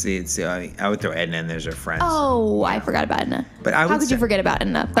say it's I would throw Edna in there as a friend. Oh, I forgot about Edna. But how could you forget about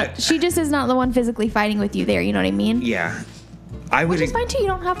Edna? But she just is not the one physically fighting with you there. You know what I mean? Yeah, which is fine too. You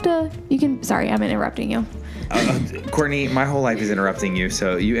don't have to. You can. Sorry, I'm interrupting you. Courtney, my whole life is interrupting you,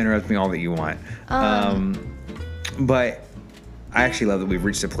 so you interrupt me all that you want. But I actually love that we've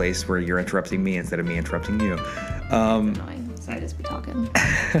reached a place where you're interrupting me instead of me interrupting you. Annoying. So I just be talking.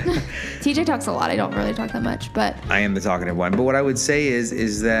 TJ talks a lot. I don't really talk that much, but I am the talkative one. But what I would say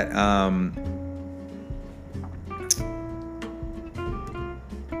is that oh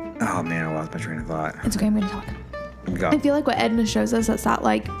man, I lost my train of thought. It's okay. I'm gonna talk. Go. I feel like what Edna shows us is that,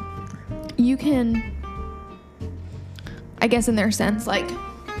 like, you can, I guess in their sense, like,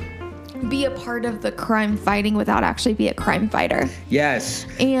 be a part of the crime fighting without actually be a crime fighter. Yes.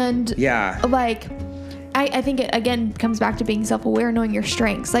 And yeah, like, I think it again comes back to being self-aware, knowing your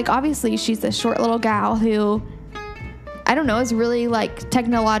strengths. Like, obviously she's this short little gal who, I don't know, is really like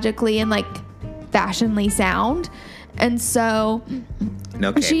technologically and like fashionably sound. And so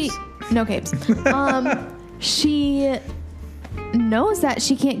no capes. She knows that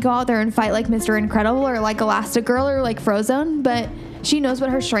she can't go out there and fight like Mr. Incredible or like Elastigirl or like Frozone, but she knows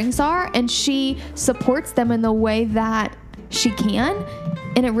what her strengths are and she supports them in the way that she can,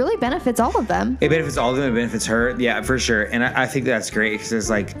 and it really benefits all of them. It benefits all of them. It benefits her. Yeah, for sure. And I think that's great because it's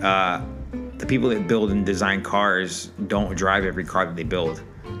like the people that build and design cars don't drive every car that they build,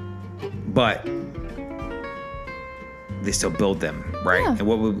 but they still build them, right? Yeah. And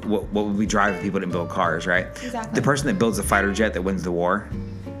what would we drive if people didn't build cars, right? Exactly. The person that builds a fighter jet that wins the war,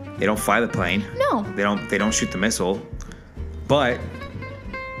 they don't fly the plane. No. They don't shoot the missile. But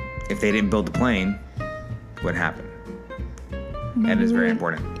if they didn't build the plane, what happened? And it's very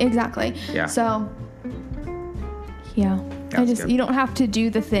important. Exactly. Yeah. So, yeah. You don't have to do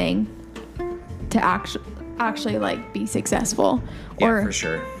the thing to actually like be successful. Yeah, for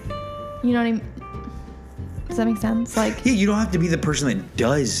sure. You know what I mean? Does that make sense? Like, yeah, you don't have to be the person that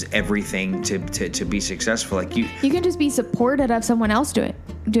does everything to be successful. Like you can just be supportive of someone else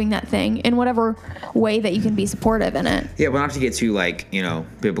doing that thing in whatever way that you can be supportive in it. Yeah, well, not to get too like,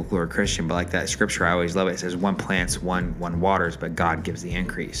 biblical or Christian, but like that scripture, I always love it. It says one plants, one waters, but God gives the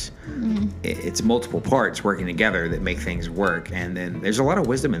increase. Mm-hmm. It's multiple parts working together that make things work. And then there's a lot of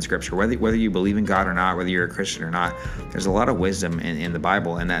wisdom in scripture, whether you believe in God or not, whether you're a Christian or not, there's a lot of wisdom in the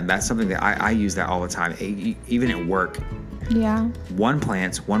Bible. And that's something that I use that all the time, even at work. Yeah. One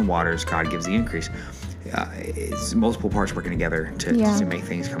plants, one waters, God gives the increase. It's multiple parts working together to make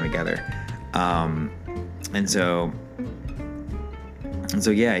things come together. And so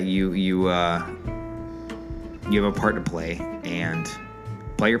yeah, you have a part to play and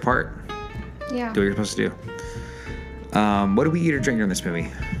play your part. Yeah. Do what you're supposed to do. What did we eat or drink during this movie?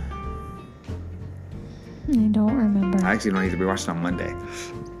 I don't remember. I actually don't either. We watched it on Monday,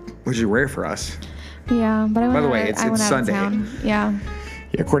 which is rare for us. Yeah, but by the way, it's Sunday. Yeah.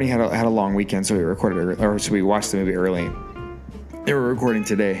 Yeah, Courtney had a long weekend, so we recorded so we watched the movie early. They were recording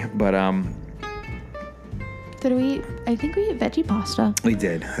today, but did we eat? I think we ate veggie pasta. We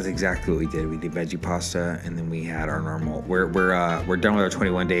did. That's exactly what we did. We did veggie pasta, and then we had our normal. We're done with our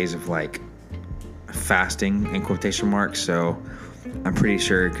 21 days of like fasting in quotation marks. So I'm pretty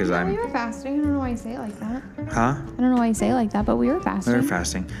sure because we were fasting. I don't know why you say it like that. Huh? I don't know why you say it like that, but we were fasting. We were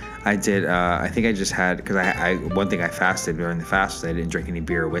fasting. I did. I think I just had because I one thing I fasted during the fast was I didn't drink any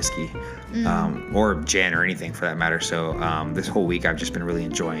beer or whiskey, or gin or anything for that matter. So this whole week I've just been really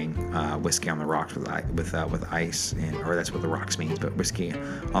enjoying whiskey on the rocks with ice, or that's what the rocks means, but whiskey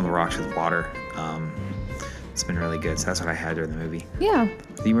on the rocks with water. It's been really good. So that's what I had during the movie. Yeah. Do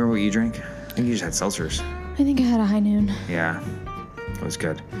you remember what you drank? I think you just had seltzers. I think I had a High Noon. Yeah, it was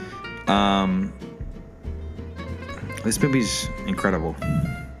good. This movie's incredible.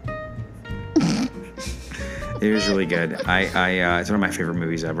 It was really good. It's one of my favorite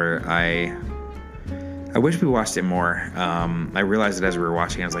movies ever. I wish we watched it more. I realized it as we were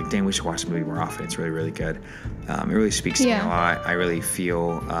watching. I was like, dang, we should watch the movie more often. It's really, really good. It really speaks to me a lot. I really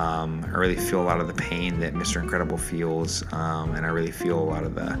feel a lot of the pain that Mr. Incredible feels, and I really feel a lot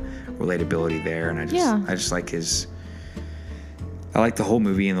of the relatability there. And I just like his. I like the whole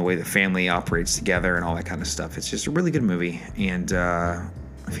movie and the way the family operates together and all that kind of stuff. It's just a really good movie. And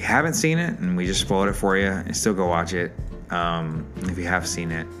if you haven't seen it, and we just spoiled it for you, and still go watch it. If you have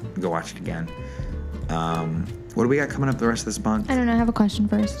seen it, go watch it again. What do we got coming up the rest of this month? I don't know. I have a question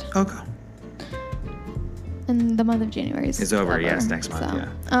first. Okay. And the month of January is over. Yes, next month.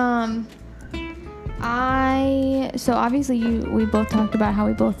 So, yeah. So obviously we both talked about how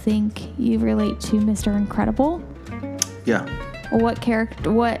we both think you relate to Mr. Incredible. Yeah. What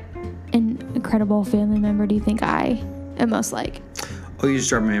incredible family member do you think I am most like? Oh, you just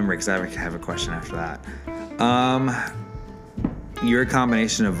dropped my memory because I have a question after that. You're a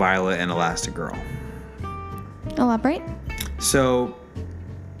combination of Violet and Elastigirl. Elaborate. So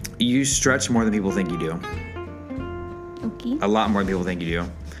you stretch more than people think you do. Okay. A lot more than people think you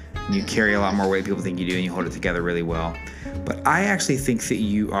do. You carry a lot more weight than people think you do, and you hold it together really well. But I actually think that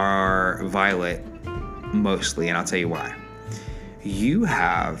you are Violet mostly, and I'll tell you why. You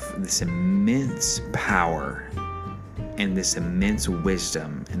have this immense power and this immense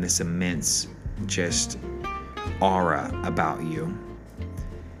wisdom and this immense just aura about you.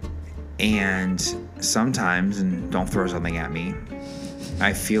 And sometimes, and don't throw something at me,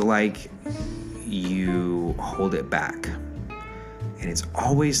 I feel like you hold it back. And it's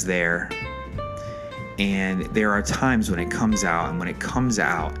always there. And there are times when it comes out, and when it comes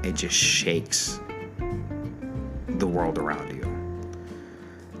out, it just shakes the world around you.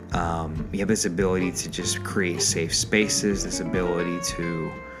 You have this ability to just create safe spaces, this ability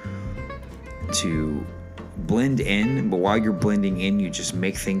to blend in, but while you're blending in, you just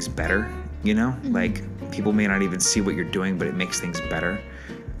make things better, you know? Mm-hmm. Like, people may not even see what you're doing, but it makes things better.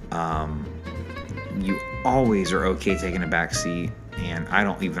 You always are okay taking a back seat, and I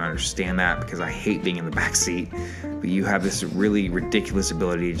don't even understand that because I hate being in the back seat. But you have this really ridiculous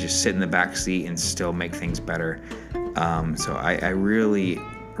ability to just sit in the back seat and still make things better. So I really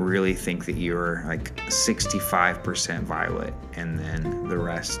think that you're like 65% Violet, and then the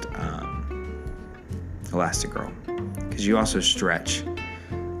rest Elastigirl, because you also stretch,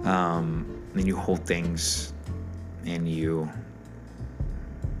 and you hold things, and you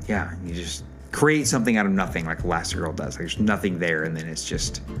just create something out of nothing like Elastigirl does. Like, there's nothing there, and then it's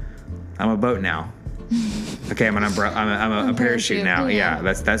just, I'm a boat now. Okay, I'm a parachute now. Yeah,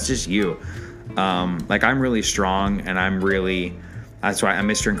 that's just you. Like, I'm really strong, and that's why I'm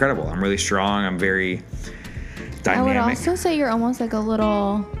Mr. Incredible. I'm really strong. I'm very dynamic. I would also say you're almost like a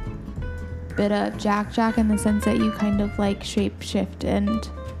little bit of Jack in the sense that you kind of like shape shift, and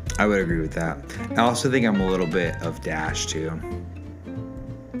I would agree with that. I also think I'm a little bit of Dash too.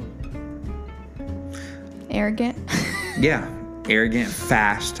 Arrogant. Yeah, arrogant,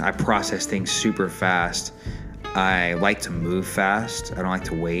 fast. I process things super fast. I like to move fast. I don't like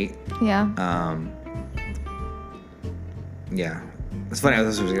to wait. Yeah. Yeah. It's funny. I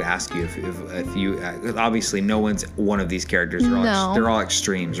was going to ask you if you obviously no one's one of these characters. They're all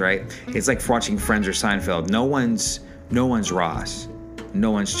extremes, right? It's like watching Friends or Seinfeld. No one's Ross.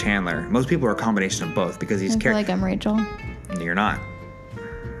 No one's Chandler. Most people are a combination of both because these characters. I feel like I'm Rachel. You're not.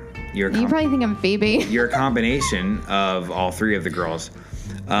 You probably think I'm Phoebe. You're a combination of all three of the girls.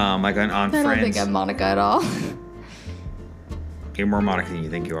 Like on Friends. I don't think I'm Monica at all. You're more Monica than you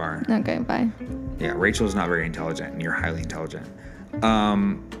think you are. Okay, bye. Yeah, Rachel's not very intelligent, and you're highly intelligent.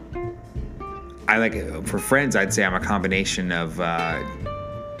 I like, for Friends, I'd say I'm a combination of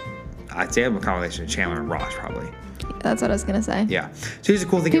Chandler and Ross, probably. That's what I was gonna say. Yeah. So here's the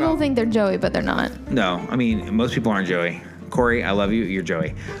cool thing. People think they're Joey, but they're not. No, I mean, most people aren't Joey. Corey, I love you. You're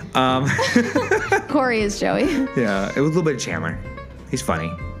Joey. Corey is Joey. Yeah, it was a little bit of Chandler. He's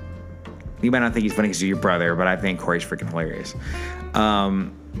funny. You might not think he's funny because you're your brother, but I think Corey's freaking hilarious.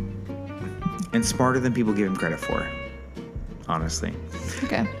 And smarter than people give him credit for, honestly.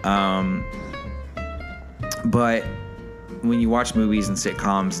 Okay. But when you watch movies and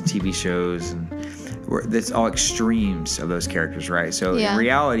sitcoms and TV shows, and that's all extremes of those characters, right? So in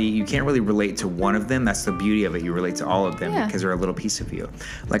reality, you can't really relate to one of them. That's the beauty of it. You relate to all of them because they're a little piece of you.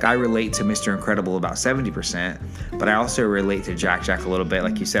 Like, I relate to Mr. Incredible about 70%, but I also relate to Jack a little bit.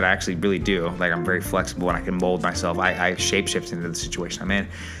 Like you said, I actually really do. Like, I'm very flexible and I can mold myself. I shapeshift into the situation I'm in.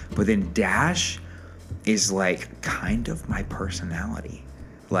 But then Dash is like kind of my personality.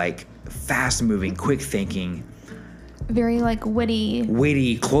 Like, fast moving, quick thinking. Very like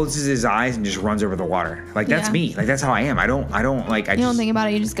witty, closes his eyes and just runs over the water. Like, that's me. Like, that's how I am. I don't like, you don't think about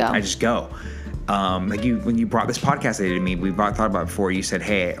it, you just go. I just go. Like, when you brought this podcast idea to me, thought about it before. You said,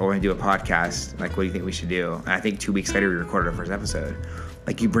 hey, I want to do a podcast. Like, what do you think we should do? And I think 2 weeks later, we recorded our first episode.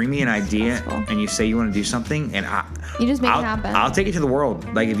 Like, you bring me an idea and you say you want to do something, and you just make it happen. I'll take it to the world.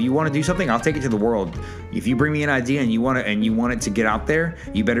 Like, if you want to do something, I'll take it to the world. If you bring me an idea and you want it to get out there,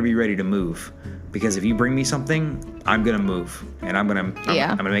 you better be ready to move. Because if you bring me something, I'm gonna move, and I'm gonna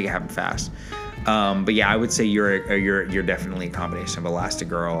make it happen fast. But yeah, I would say you're definitely a combination of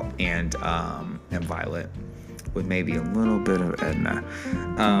Elastigirl and Violet, with maybe a little bit of Edna.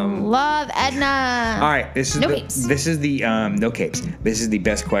 Love Edna. All right, this is no the no capes. This is the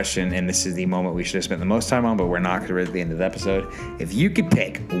best question, and this is the moment we should have spent the most time on, but we're not, because we're at the end of the episode. If you could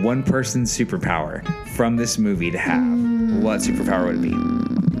pick one person's superpower from this movie to have, what superpower would it be?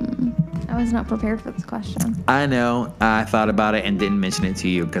 I was not prepared for this question. I know. I thought about it and didn't mention it to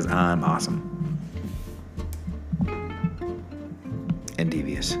you because I'm awesome and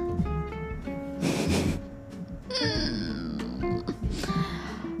devious.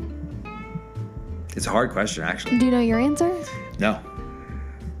 It's a hard question, actually. Do you know your answer? No.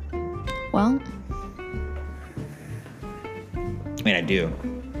 Well, I mean, I do.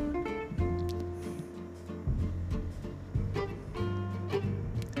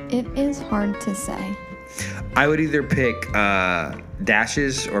 it is hard to say. I would either pick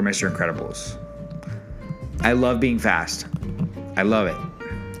Dashes or Mr. Incredibles. I love being fast. I love it.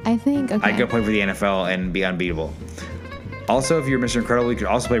 I think, okay. I'd go play for the NFL and be unbeatable. Also, if you're Mr. Incredible, you could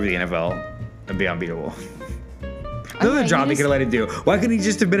also play for the NFL and be unbeatable. Another job he could have let him do. Why couldn't he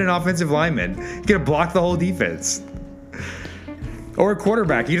just have been an offensive lineman? He could have blocked the whole defense. Or a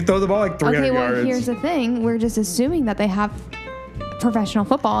quarterback. He'd throw the ball like 300 yards. Okay, well, here's the thing. We're just assuming that they have professional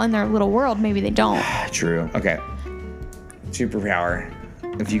football in their little world. Maybe they don't. True. Okay. Superpower.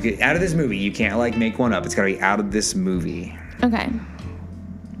 If you get out of this movie, you can't like make one up. It's got to be out of this movie. Okay.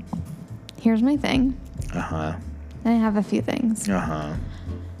 Here's my thing. Uh-huh. I have a few things. Uh-huh.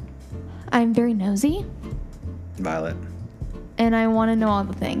 I'm very nosy. Violet. And I want to know all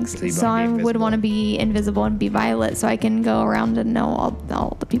the things. So I would want to be invisible and be Violet so I can go around and know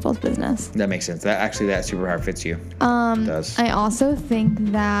all the people's business. That makes sense. That superpower fits you. It does. I also think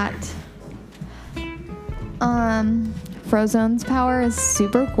that Frozone's power is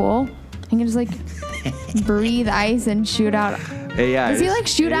super cool. He can just like breathe ice and shoot out. Yeah. Does he like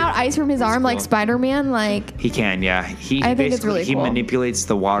shoot out ice from his arm cool. like Spider-Man? Like he can, yeah. I think it's really cool. He manipulates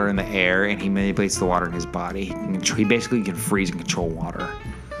the water in the air, and he manipulates the water in his body. He basically can freeze and control water,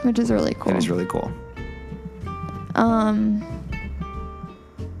 which is really cool. It is really cool. I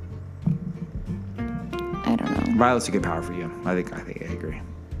don't know. Violet's a good power for you. I think I agree.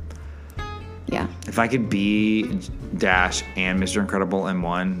 Yeah. If I could be Dash and Mr. Incredible in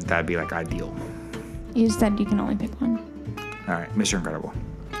one, that'd be like ideal. You said you can only pick one. All right, Mr. Incredible.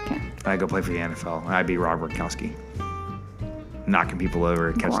 Okay. I'd go play for the NFL. I'd be Rob Gronkowski. Knocking people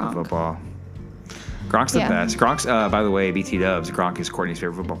over, catching the football. Gronk's the best. Gronk's, by the way, BT Dubs, Gronk is Courtney's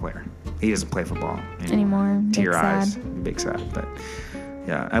favorite football player. He doesn't play football anymore. To your eyes. Big sad. But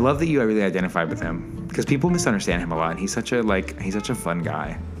yeah, I love that you really identified with him because people misunderstand him a lot. He's such a fun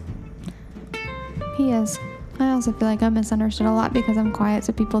guy. He is. I also feel like I'm misunderstood a lot because I'm quiet,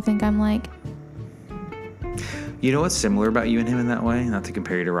 so people think I'm like... You know what's similar about you and him in that way? Not to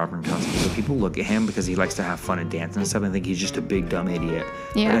compare you to Robert Gronkowski, but people look at him because he likes to have fun and dance and stuff and think he's just a big dumb idiot.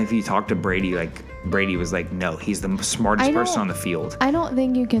 Yeah. But if you talk to Brady, like Brady was like, no, he's the smartest person on the field. I don't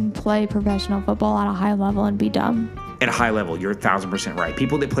think you can play professional football at a high level and be dumb. At a high level, you're 1,000% right.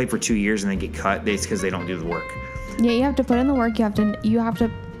 People that play for 2 years and then get cut, it's because they don't do the work. Yeah, you have to put in the work. You have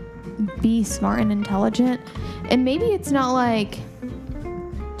to be smart and intelligent. And maybe it's not like,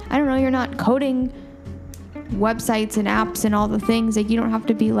 I don't know, you're not coding websites and apps and all the things. Like, you don't have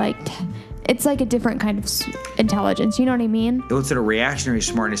to be like, it's like a different kind of intelligence. You know what I mean? It's a reactionary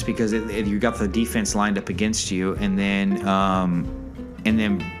smartness because you got the defense lined up against you, and then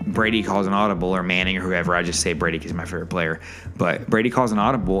Brady calls an audible, or Manning or whoever. I just say Brady because he's my favorite player. But Brady calls an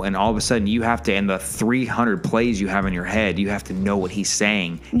audible, and all of a sudden you have to, in the 300 plays you have in your head, you have to know what he's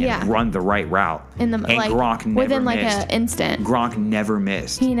saying and run the right route. And Gronk never within missed. Like an instant. Gronk never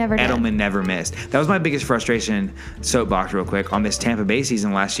missed. He never did. Edelman never missed. That was my biggest frustration, soapbox real quick, on this Tampa Bay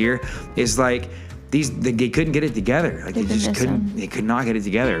season last year, is like, they couldn't get it together. Like they just couldn't. They could not get it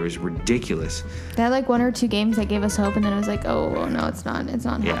together. It was ridiculous. They had like 1 or 2 games that gave us hope, and then it was like, oh no, it's not happening.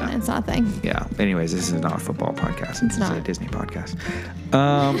 It's not a thing. Yeah. Anyways, this is not a football podcast. It's a Disney podcast.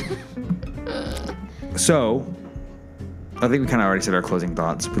 So, I think we kind of already said our closing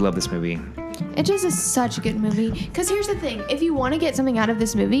thoughts. We love this movie. It just is such a good movie. Because here's the thing. If you want to get something out of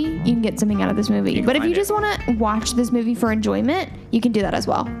this movie, you can get something out of this movie. But if you just want to watch this movie for enjoyment, you can do that as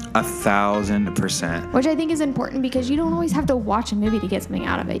well. 1,000%. Which I think is important because you don't always have to watch a movie to get something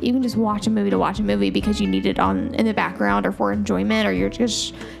out of it. You can just watch a movie to watch a movie because you need it on in the background or for enjoyment, or you're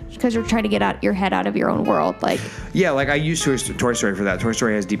just because you're trying to get your head out of your own world. Like, yeah, like I use Toy Story for that. Toy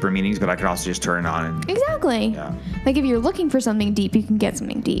Story has deeper meanings, but I could also just turn it on and exactly. Yeah. Like if you're looking for something deep, you can get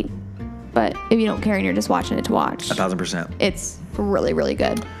something deep. But if you don't care and you're just watching it to watch, 1,000%. It's really, really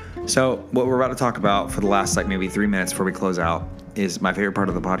good. So what we're about to talk about for the last like maybe 3 minutes before we close out is my favorite part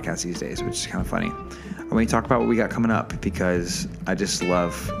of the podcast these days, which is kind of funny. I'm going to talk about what we got coming up because I just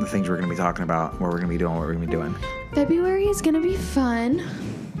love the things we're going to be talking about, what we're going to be doing, what we're going to be doing. February is going to be fun.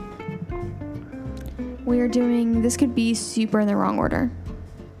 We are doing, this could be super in the wrong order.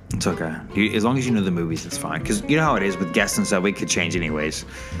 It's okay. As long as you know the movies, it's fine. Because you know how it is with guests and stuff, we could change anyways.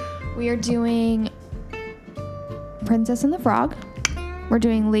 We are doing Princess and the Frog. We're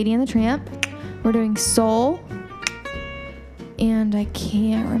doing Lady and the Tramp. We're doing Soul. And I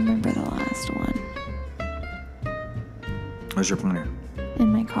can't remember the last one. Where's your pointer?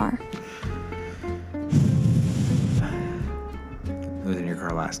 In my car. It was in your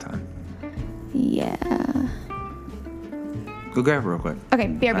car last time. Yeah. Go grab it real quick. Okay,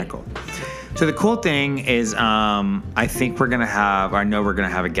 BRB. All right, cool. So the cool thing is, I think we're gonna have, I know we're gonna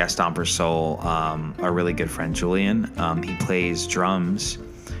have a guest on for Soul, a really good friend, Julian. He plays drums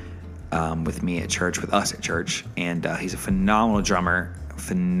with me at church, with us at church, and he's a phenomenal drummer,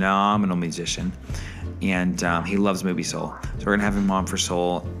 phenomenal musician, and he loves movie Soul. So we're gonna have him on for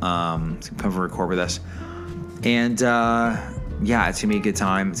Soul. He's gonna come over and record with us, and yeah, it's gonna be a good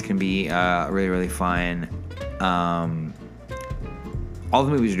time. It's gonna be really, really fun. All the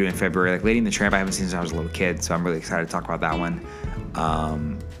movies we're doing in February, like Lady and the Tramp, I haven't seen since I was a little kid, so I'm really excited to talk about that one.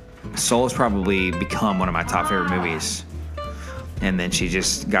 Soul has probably become one of my top favorite movies. And then she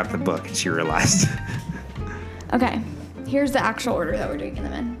just got the book and she realized. Okay, here's the actual order that we're doing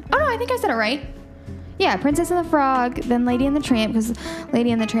them in. Oh no, I think I said it right. Yeah, Princess and the Frog, then Lady and the Tramp, because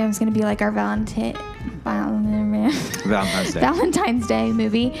Lady and the Tramp is going to be like our Valentine's Day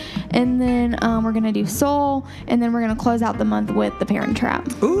movie. And then we're going to do Soul, and then we're going to close out the month with The Parent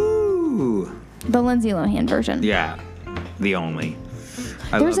Trap. Ooh. The Lindsay Lohan version. Yeah, the only.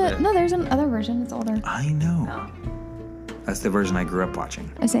 There's another version. It's older. I know. Oh. That's the version I grew up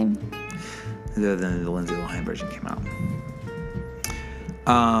watching. Same. Then the Lindsay Lohan version came out.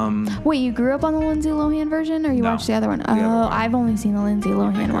 Wait, you grew up on the Lindsay Lohan version, or you watched the other one? I've only seen the Lindsay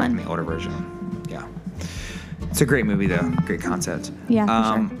Lohan one. The older version. Yeah. It's a great movie, though. Great concept. Yeah, for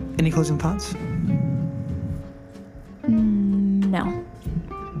sure. Any closing thoughts? No.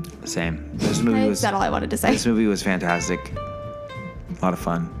 Same. This movie was. That's all I wanted to say. This movie was fantastic. A lot of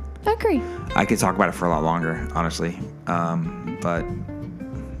fun. I agree. I could talk about it for a lot longer, honestly. But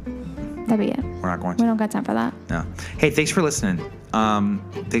that'd be it. We're not going to. We don't got time for that. No. Hey, thanks for listening.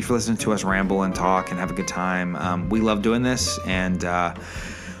 Thanks for listening to us ramble and talk and have a good time. We love doing this, and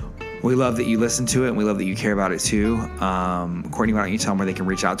we love that you listen to it, and we love that you care about it too. Courtney, why don't you tell them where they can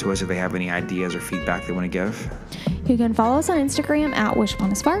reach out to us if they have any ideas or feedback they want to give? You can follow us on Instagram at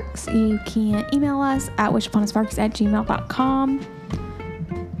wishuponasparks. You can email us at wishuponasparks@gmail.com.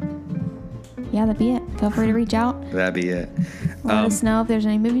 Yeah, that'd be it. Feel free to reach out. That'd be it. Let us know if there's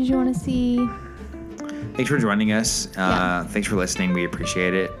any movies you want to see. Thanks for joining us. Thanks for listening. We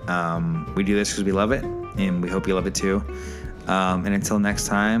appreciate it. We do this because we love it, and we hope you love it too. And until next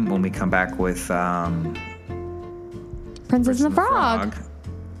time, when we come back with Princess and the Frog.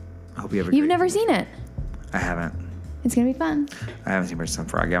 I hope you have You've never seen it. I haven't. It's going to be fun. I haven't seen Princess and the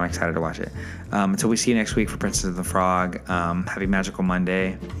Frog. Yeah, I'm excited to watch it. Until we see you next week for Princess and the Frog, happy Magical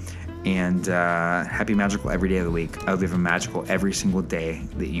Monday. And happy magical every day of the week. I hope you have a magical every single day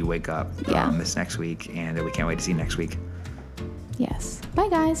that you wake up this next week. And we can't wait to see you next week. Yes. Bye,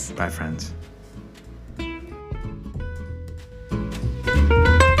 guys. Bye, friends.